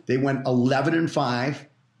 Mm-hmm. They went 11-5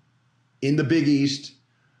 in the Big East.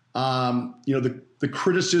 The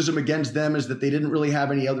criticism against them is that they didn't really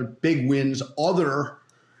have any other big wins other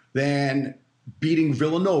than beating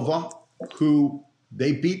Villanova, who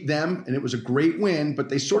they beat them, and it was a great win, but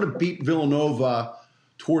they sort of beat Villanova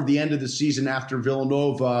toward the end of the season after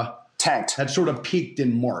Villanova tanked, had sort of peaked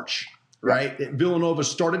in March, right? Villanova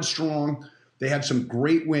started strong. They had some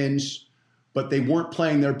great wins, but they weren't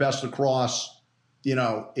playing their best lacrosse,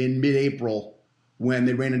 in mid-April when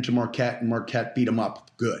they ran into Marquette, and Marquette beat them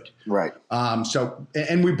up good. Right.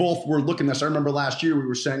 And we both were looking at this. I remember last year we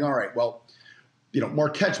were saying, all right, well,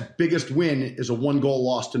 Marquette's biggest win is a 1-goal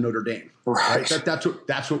loss to Notre Dame. Right.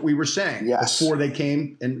 That's what we were saying before they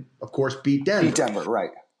came and, of course, beat Denver.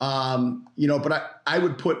 Right. But I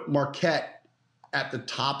would put Marquette at the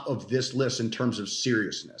top of this list in terms of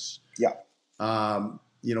seriousness. Yeah.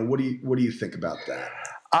 What do you think about that?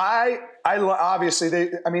 I obviously they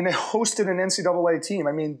hosted an NCAA team.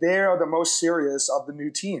 They are the most serious of the new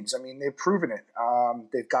teams. They've proven it.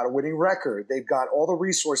 They've got a winning record. They've got all the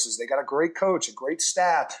resources. They got a great coach, a great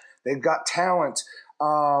staff. They've got talent.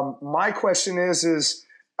 My question is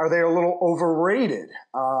are they a little overrated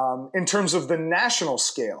in terms of the national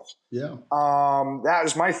scale? Yeah. That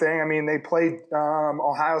is my thing. I mean, they played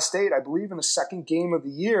Ohio State, I believe, in the second game of the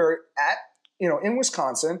year in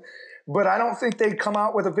Wisconsin. But I don't think they'd come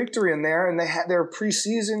out with a victory in there. And they had their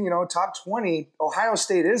preseason, top 20. Ohio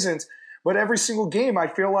State isn't. But every single game, I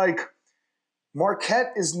feel like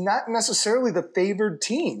Marquette is not necessarily the favored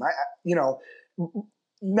team.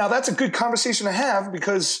 Now that's a good conversation to have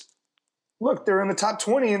because, look, they're in the top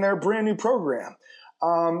 20 and they're a brand new program.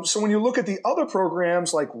 So when you look at the other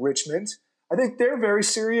programs like Richmond, I think they're very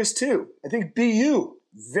serious too. I think BU,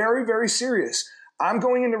 very, very serious. I'm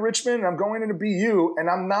going into Richmond, I'm going into BU, and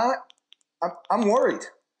I'm worried.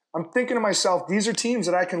 I'm thinking to myself, these are teams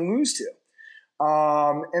that I can lose to.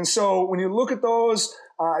 And so when you look at those,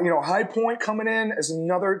 High Point coming in as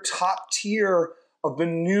another top tier of the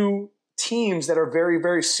new teams that are very,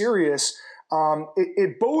 very serious,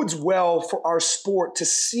 it bodes well for our sport to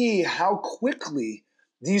see how quickly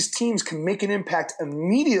these teams can make an impact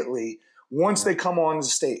immediately once they come on the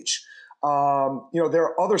stage. There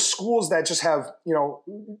are other schools that just have,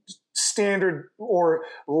 standard or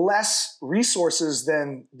less resources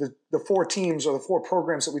than the four teams or the four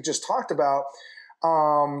programs that we just talked about.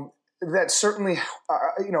 That certainly,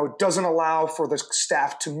 doesn't allow for the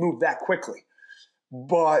staff to move that quickly.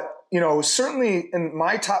 But, certainly in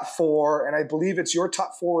my top four, and I believe it's your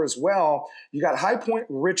top four as well, you got High Point,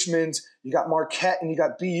 Richmond, you got Marquette, and you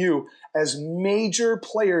got BU as major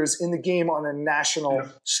players in the game on a national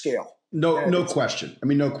scale. No question. I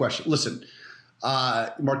mean, no question. Listen,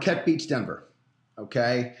 Marquette beats Denver,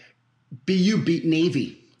 okay? BU beat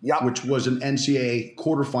Navy, which was an NCAA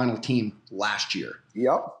quarterfinal team last year.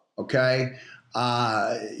 Yep. Okay?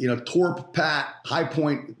 Torp, Pat, High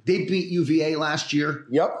Point, they beat UVA last year.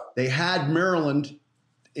 Yep. They had Maryland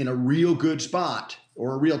in a real good spot,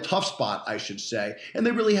 or a real tough spot, I should say, and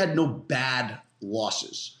they really had no bad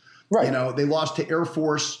losses. Right. They lost to Air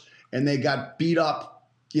Force, and they got beat up,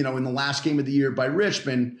 in the last game of the year by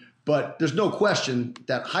Richmond. But there's no question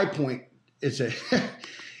that High Point is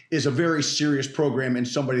a very serious program and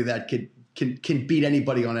somebody that can beat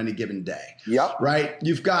anybody on any given day. Yep. Right?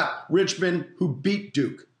 You've got Richmond, who beat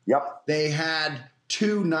Duke. Yep. They had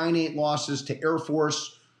 2 9-8 losses to Air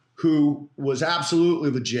Force, who was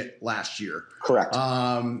absolutely legit last year. Correct.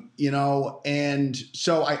 And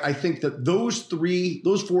so I think that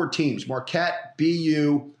those 4 teams, Marquette,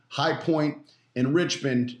 BU, High Point, and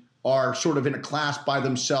Richmond, are sort of in a class by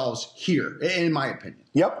themselves here, in my opinion.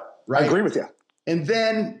 Yep. Right? I agree with you. And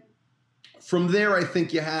then from there, I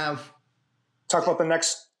think you have... Talk about the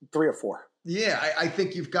next 3 or 4. Yeah, I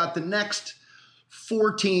think you've got the next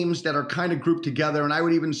 4 teams that are kind of grouped together, and I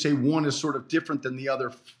would even say one is sort of different than the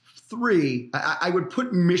other 3. I would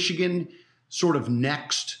put Michigan sort of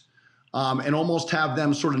next and almost have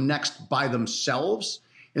them sort of next by themselves.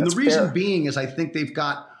 And That's the reason fair. being is I think they've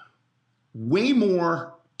got way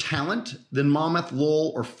more talent than Monmouth,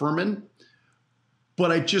 Lowell, or Furman, but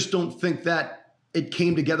I just don't think that it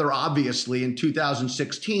came together obviously in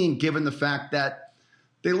 2016, given the fact that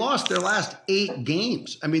they lost their last 8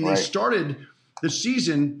 games. I mean, They started the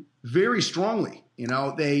season very strongly.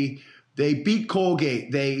 They beat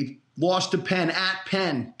Colgate. They lost to Penn at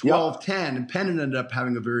Penn, 12-10, and Penn ended up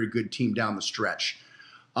having a very good team down the stretch,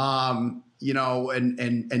 and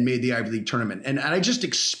made the Ivy League tournament. And I just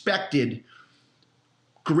expected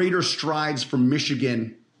greater strides from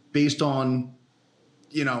Michigan based on,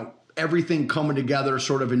 everything coming together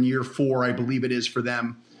sort of in year 4, I believe it is for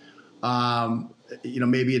them.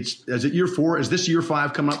 Maybe is it year 4? Is this year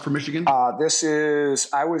 5 coming up for Michigan?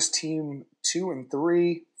 I was team 2 and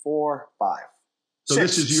 3, 4, 5. So 6,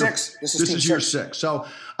 this is year 6. This is year 6. So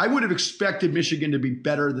I would have expected Michigan to be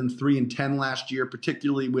better than 3 and 10 last year,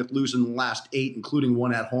 particularly with losing the last 8, including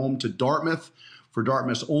one at home to Dartmouth for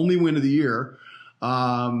Dartmouth's only win of the year.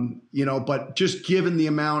 But just given the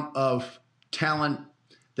amount of talent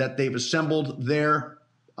that they've assembled there,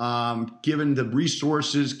 given the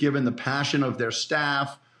resources, given the passion of their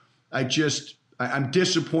staff, I'm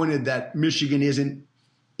disappointed that Michigan isn't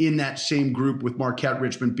in that same group with Marquette,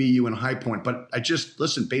 Richmond, BU, and High Point. But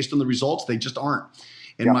based on the results, they just aren't,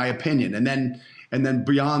 in my opinion. And then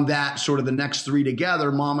beyond that, sort of the next 3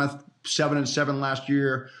 together, Monmouth 7-7 last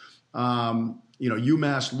year.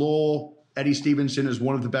 UMass, Lowell, Eddie Stevenson is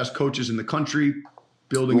one of the best coaches in the country,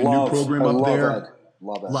 building a new program up there.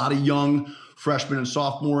 Love it. A lot of young freshmen and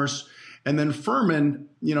sophomores. And then Furman,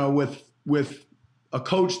 with a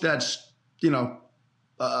coach that's, one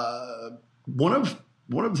of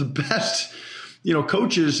the best,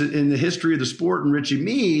 coaches in the history of the sport, and Richie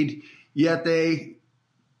Meade, yet they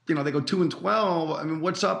they go 2-12. I mean,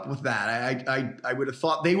 what's up with that? I would have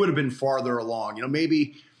thought they would have been farther along.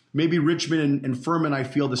 Maybe Richmond and Furman I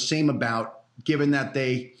feel the same about, given that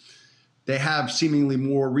they have seemingly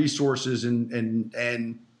more resources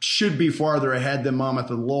and should be farther ahead than Monmouth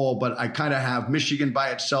and Lowell. But I kind of have Michigan by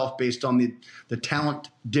itself based on the talent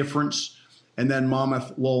difference, and then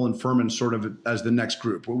Monmouth, Lowell, and Furman sort of as the next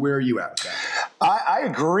group. Where are you at with that? I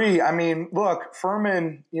agree. I mean, look,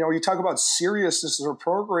 Furman, you talk about seriousness of a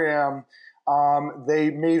program. They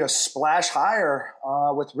made a splash hire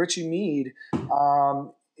with Richie Meade,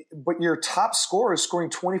 but your top scorer is scoring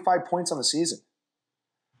 25 points on the season.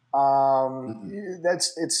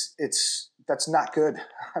 That's not good.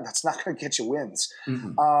 That's not going to get you wins.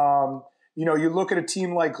 You look at a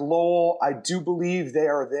team like Lowell. I do believe they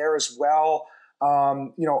are there as well.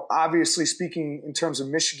 Obviously speaking in terms of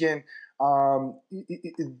Michigan,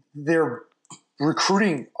 they're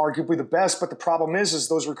recruiting arguably the best, but the problem is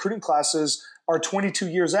those recruiting classes are 22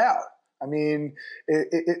 years out. I mean,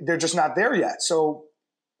 they're just not there yet. So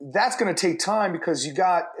that's going to take time because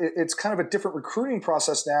it's kind of a different recruiting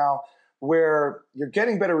process now where you're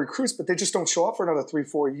getting better recruits, but they just don't show up for another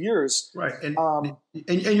 3-4 years. Right. And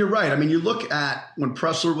you're right. I mean, you look at when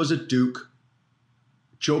Pressler was at Duke,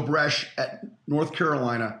 Joe Bresch at North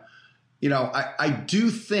Carolina, I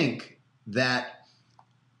do think that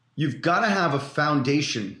you've got to have a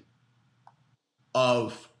foundation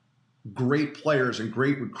of great players and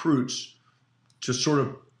great recruits to sort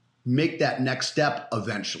of make that next step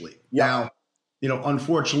eventually. Yeah. Now,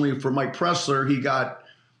 unfortunately for Mike Pressler, he got,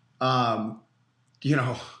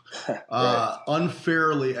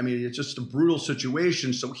 unfairly, I mean, it's just a brutal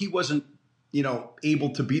situation. So he wasn't,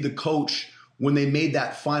 able to be the coach when they made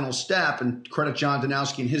that final step, and credit John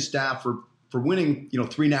Danowski and his staff for winning,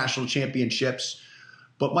 3 national championships.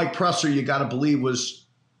 But Mike Pressler, you got to believe, was,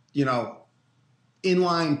 in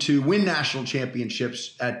line to win national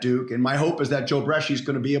championships at Duke. And my hope is that Joe Bresch is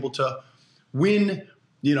going to be able to win,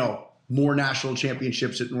 more national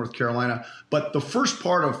championships at North Carolina. But the first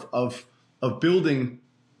part of building,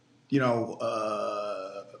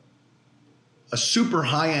 a super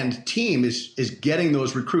high-end team is getting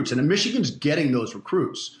those recruits. And Michigan's getting those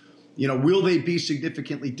recruits. Will they be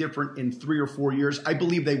significantly different in 3 or 4 years? I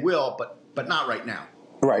believe they will, but not right now.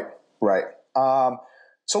 Right.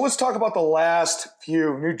 So let's talk about the last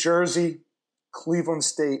few: New Jersey, Cleveland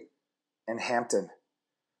State, and Hampton.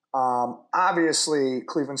 Obviously,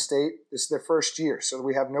 Cleveland State is their first year, so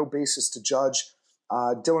we have no basis to judge.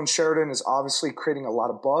 Dylan Sheridan is obviously creating a lot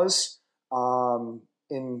of buzz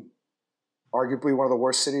in arguably one of the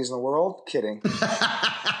worst cities in the world. Kidding.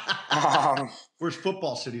 Worst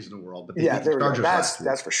football cities in the world. But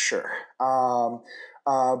that's for sure.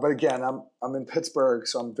 But again, I'm in Pittsburgh,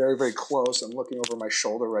 so I'm very, very close. I'm looking over my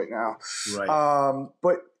shoulder right now. Right.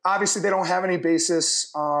 But obviously, they don't have any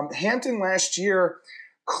basis. Hampton last year,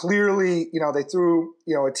 clearly, they threw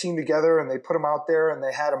a team together and they put them out there, and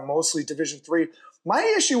they had a mostly Division III. My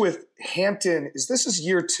issue with Hampton is this is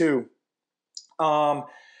year 2,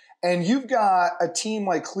 and you've got a team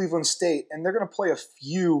like Cleveland State, and they're going to play a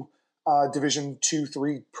few Division II,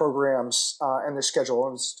 III programs in their schedule,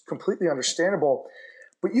 and it's completely understandable.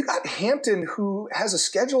 But you got Hampton, who has a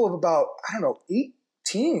schedule of about, 8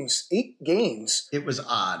 teams, 8 games. It was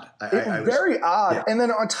odd. Very odd. Yeah. And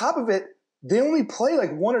then on top of it, they only play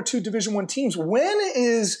like 1 or 2 Division I teams. When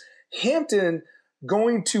is Hampton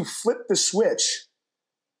going to flip the switch?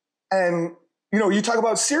 And, you talk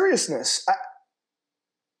about seriousness.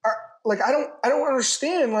 I don't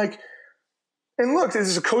understand. And look, this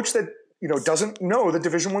is a coach that, doesn't know the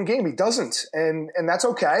Division I game. He doesn't. And that's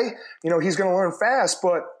okay. He's going to learn fast.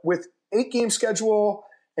 But with 8-game schedule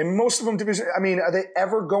and most of them division, are they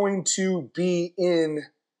ever going to be in,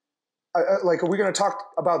 are we going to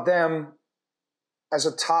talk about them as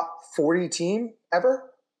a top 40 team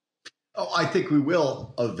ever? Oh, I think we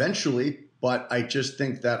will eventually. But I just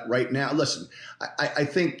think that right now, listen, I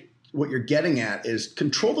think what you're getting at is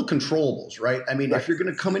control the controllables, right? Right. If you're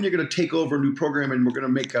going to come in, you're going to take over a new program and we're going to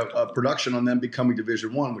make a production on them becoming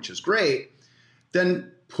Division I, which is great,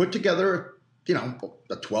 then put together,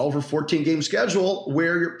 a 12 or 14 game schedule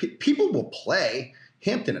where people will play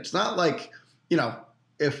Hampton. It's not like,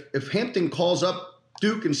 if Hampton calls up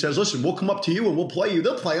Duke and says, listen, we'll come up to you and we'll play you,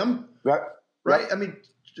 they'll play them. Right.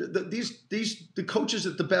 The coaches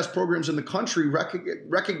at the best programs in the country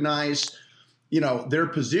recognize their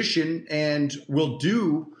position and will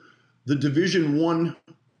do the Division I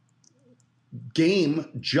game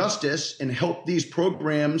justice and help these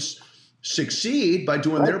programs succeed by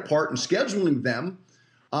doing their part and scheduling them.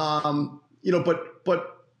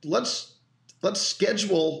 But let's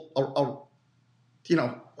schedule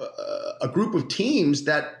a group of teams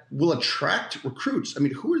that will attract recruits. I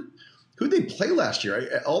mean, who did they play last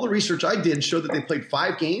year? All the research I did showed that they played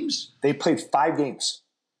 5 games. They played 5 games.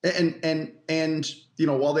 And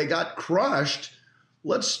while they got crushed,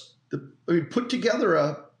 put together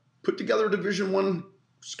a Division I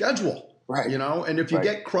schedule. Right. And if you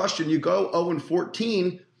get crushed and you go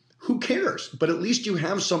 0-14, who cares? But at least you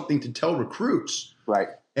have something to tell recruits. Right.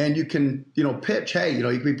 And you can, pitch, hey, you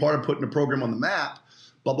can be part of putting a program on the map,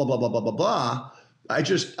 blah, blah, blah, blah, blah, blah, blah.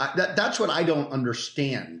 That's what I don't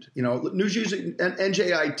understand. News Music and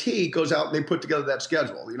NJIT goes out and they put together that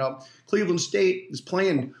schedule. Cleveland State is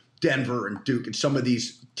playing Denver and Duke and some of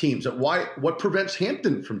these teams. What prevents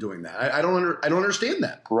Hampton from doing that? I don't understand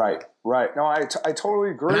that. Right. No, I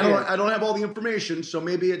totally agree. I don't have all the information, so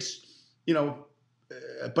maybe it's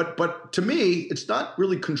but to me, it's not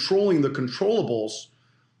really controlling the controllables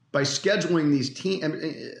by scheduling these teams.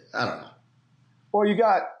 I don't know. Well, you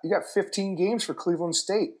got 15 games for Cleveland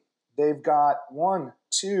State. They've got 1,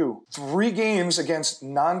 2, 3 games against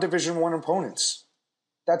non-Division I opponents.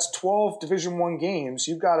 That's 12 Division I games.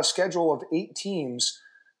 You've got a schedule of 8 teams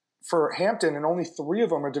for Hampton, and only 3 of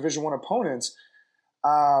them are Division I opponents.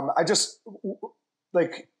 I guess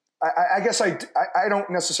I don't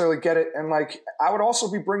necessarily get it. And I would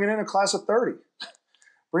also be bringing in a class of 30,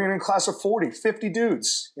 bringing in a class of 40, 50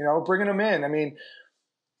 dudes, bringing them in. I mean,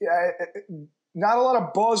 not a lot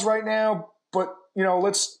of buzz right now, but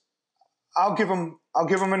I'll give him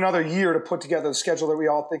another year to put together the schedule that we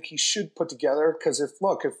all think he should put together. Because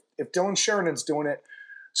if Dylan Sheridan's doing it,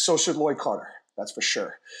 so should Lloyd Carter. That's for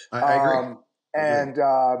sure. I agree. And,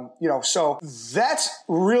 so that's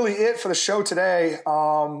really it for the show today.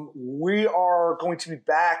 We are going to be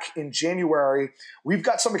back in January. We've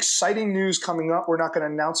got some exciting news coming up. We're not going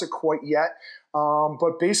to announce it quite yet.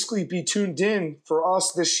 But basically be tuned in for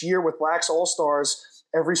us this year with Lax All-Stars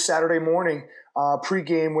every Saturday morning,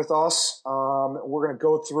 pregame with us. We're going to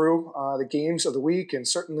go through the games of the week and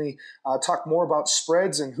certainly talk more about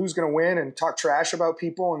spreads and who's going to win and talk trash about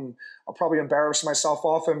people. And I'll probably embarrass myself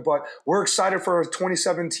often, but we're excited for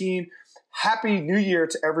 2017. Happy New Year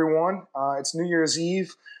to everyone. It's New Year's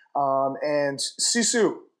Eve. And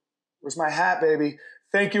Sisu, where's my hat, baby?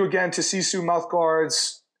 Thank you again to Sisu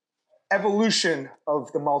Mouthguards. Evolution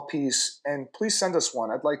of the mouthpiece, and please send us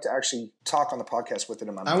one. I'd like to actually talk on the podcast with it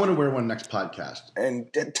in my mouth. I want to wear one next podcast.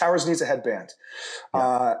 And Towers needs a headband.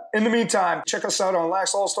 Yeah. In the meantime, check us out on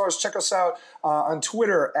Lax All-Stars. Check us out on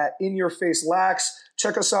Twitter at InYourFaceLax.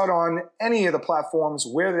 Check us out on any of the platforms.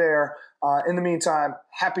 We're there. In the meantime,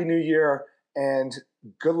 Happy New Year and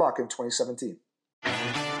good luck in 2017.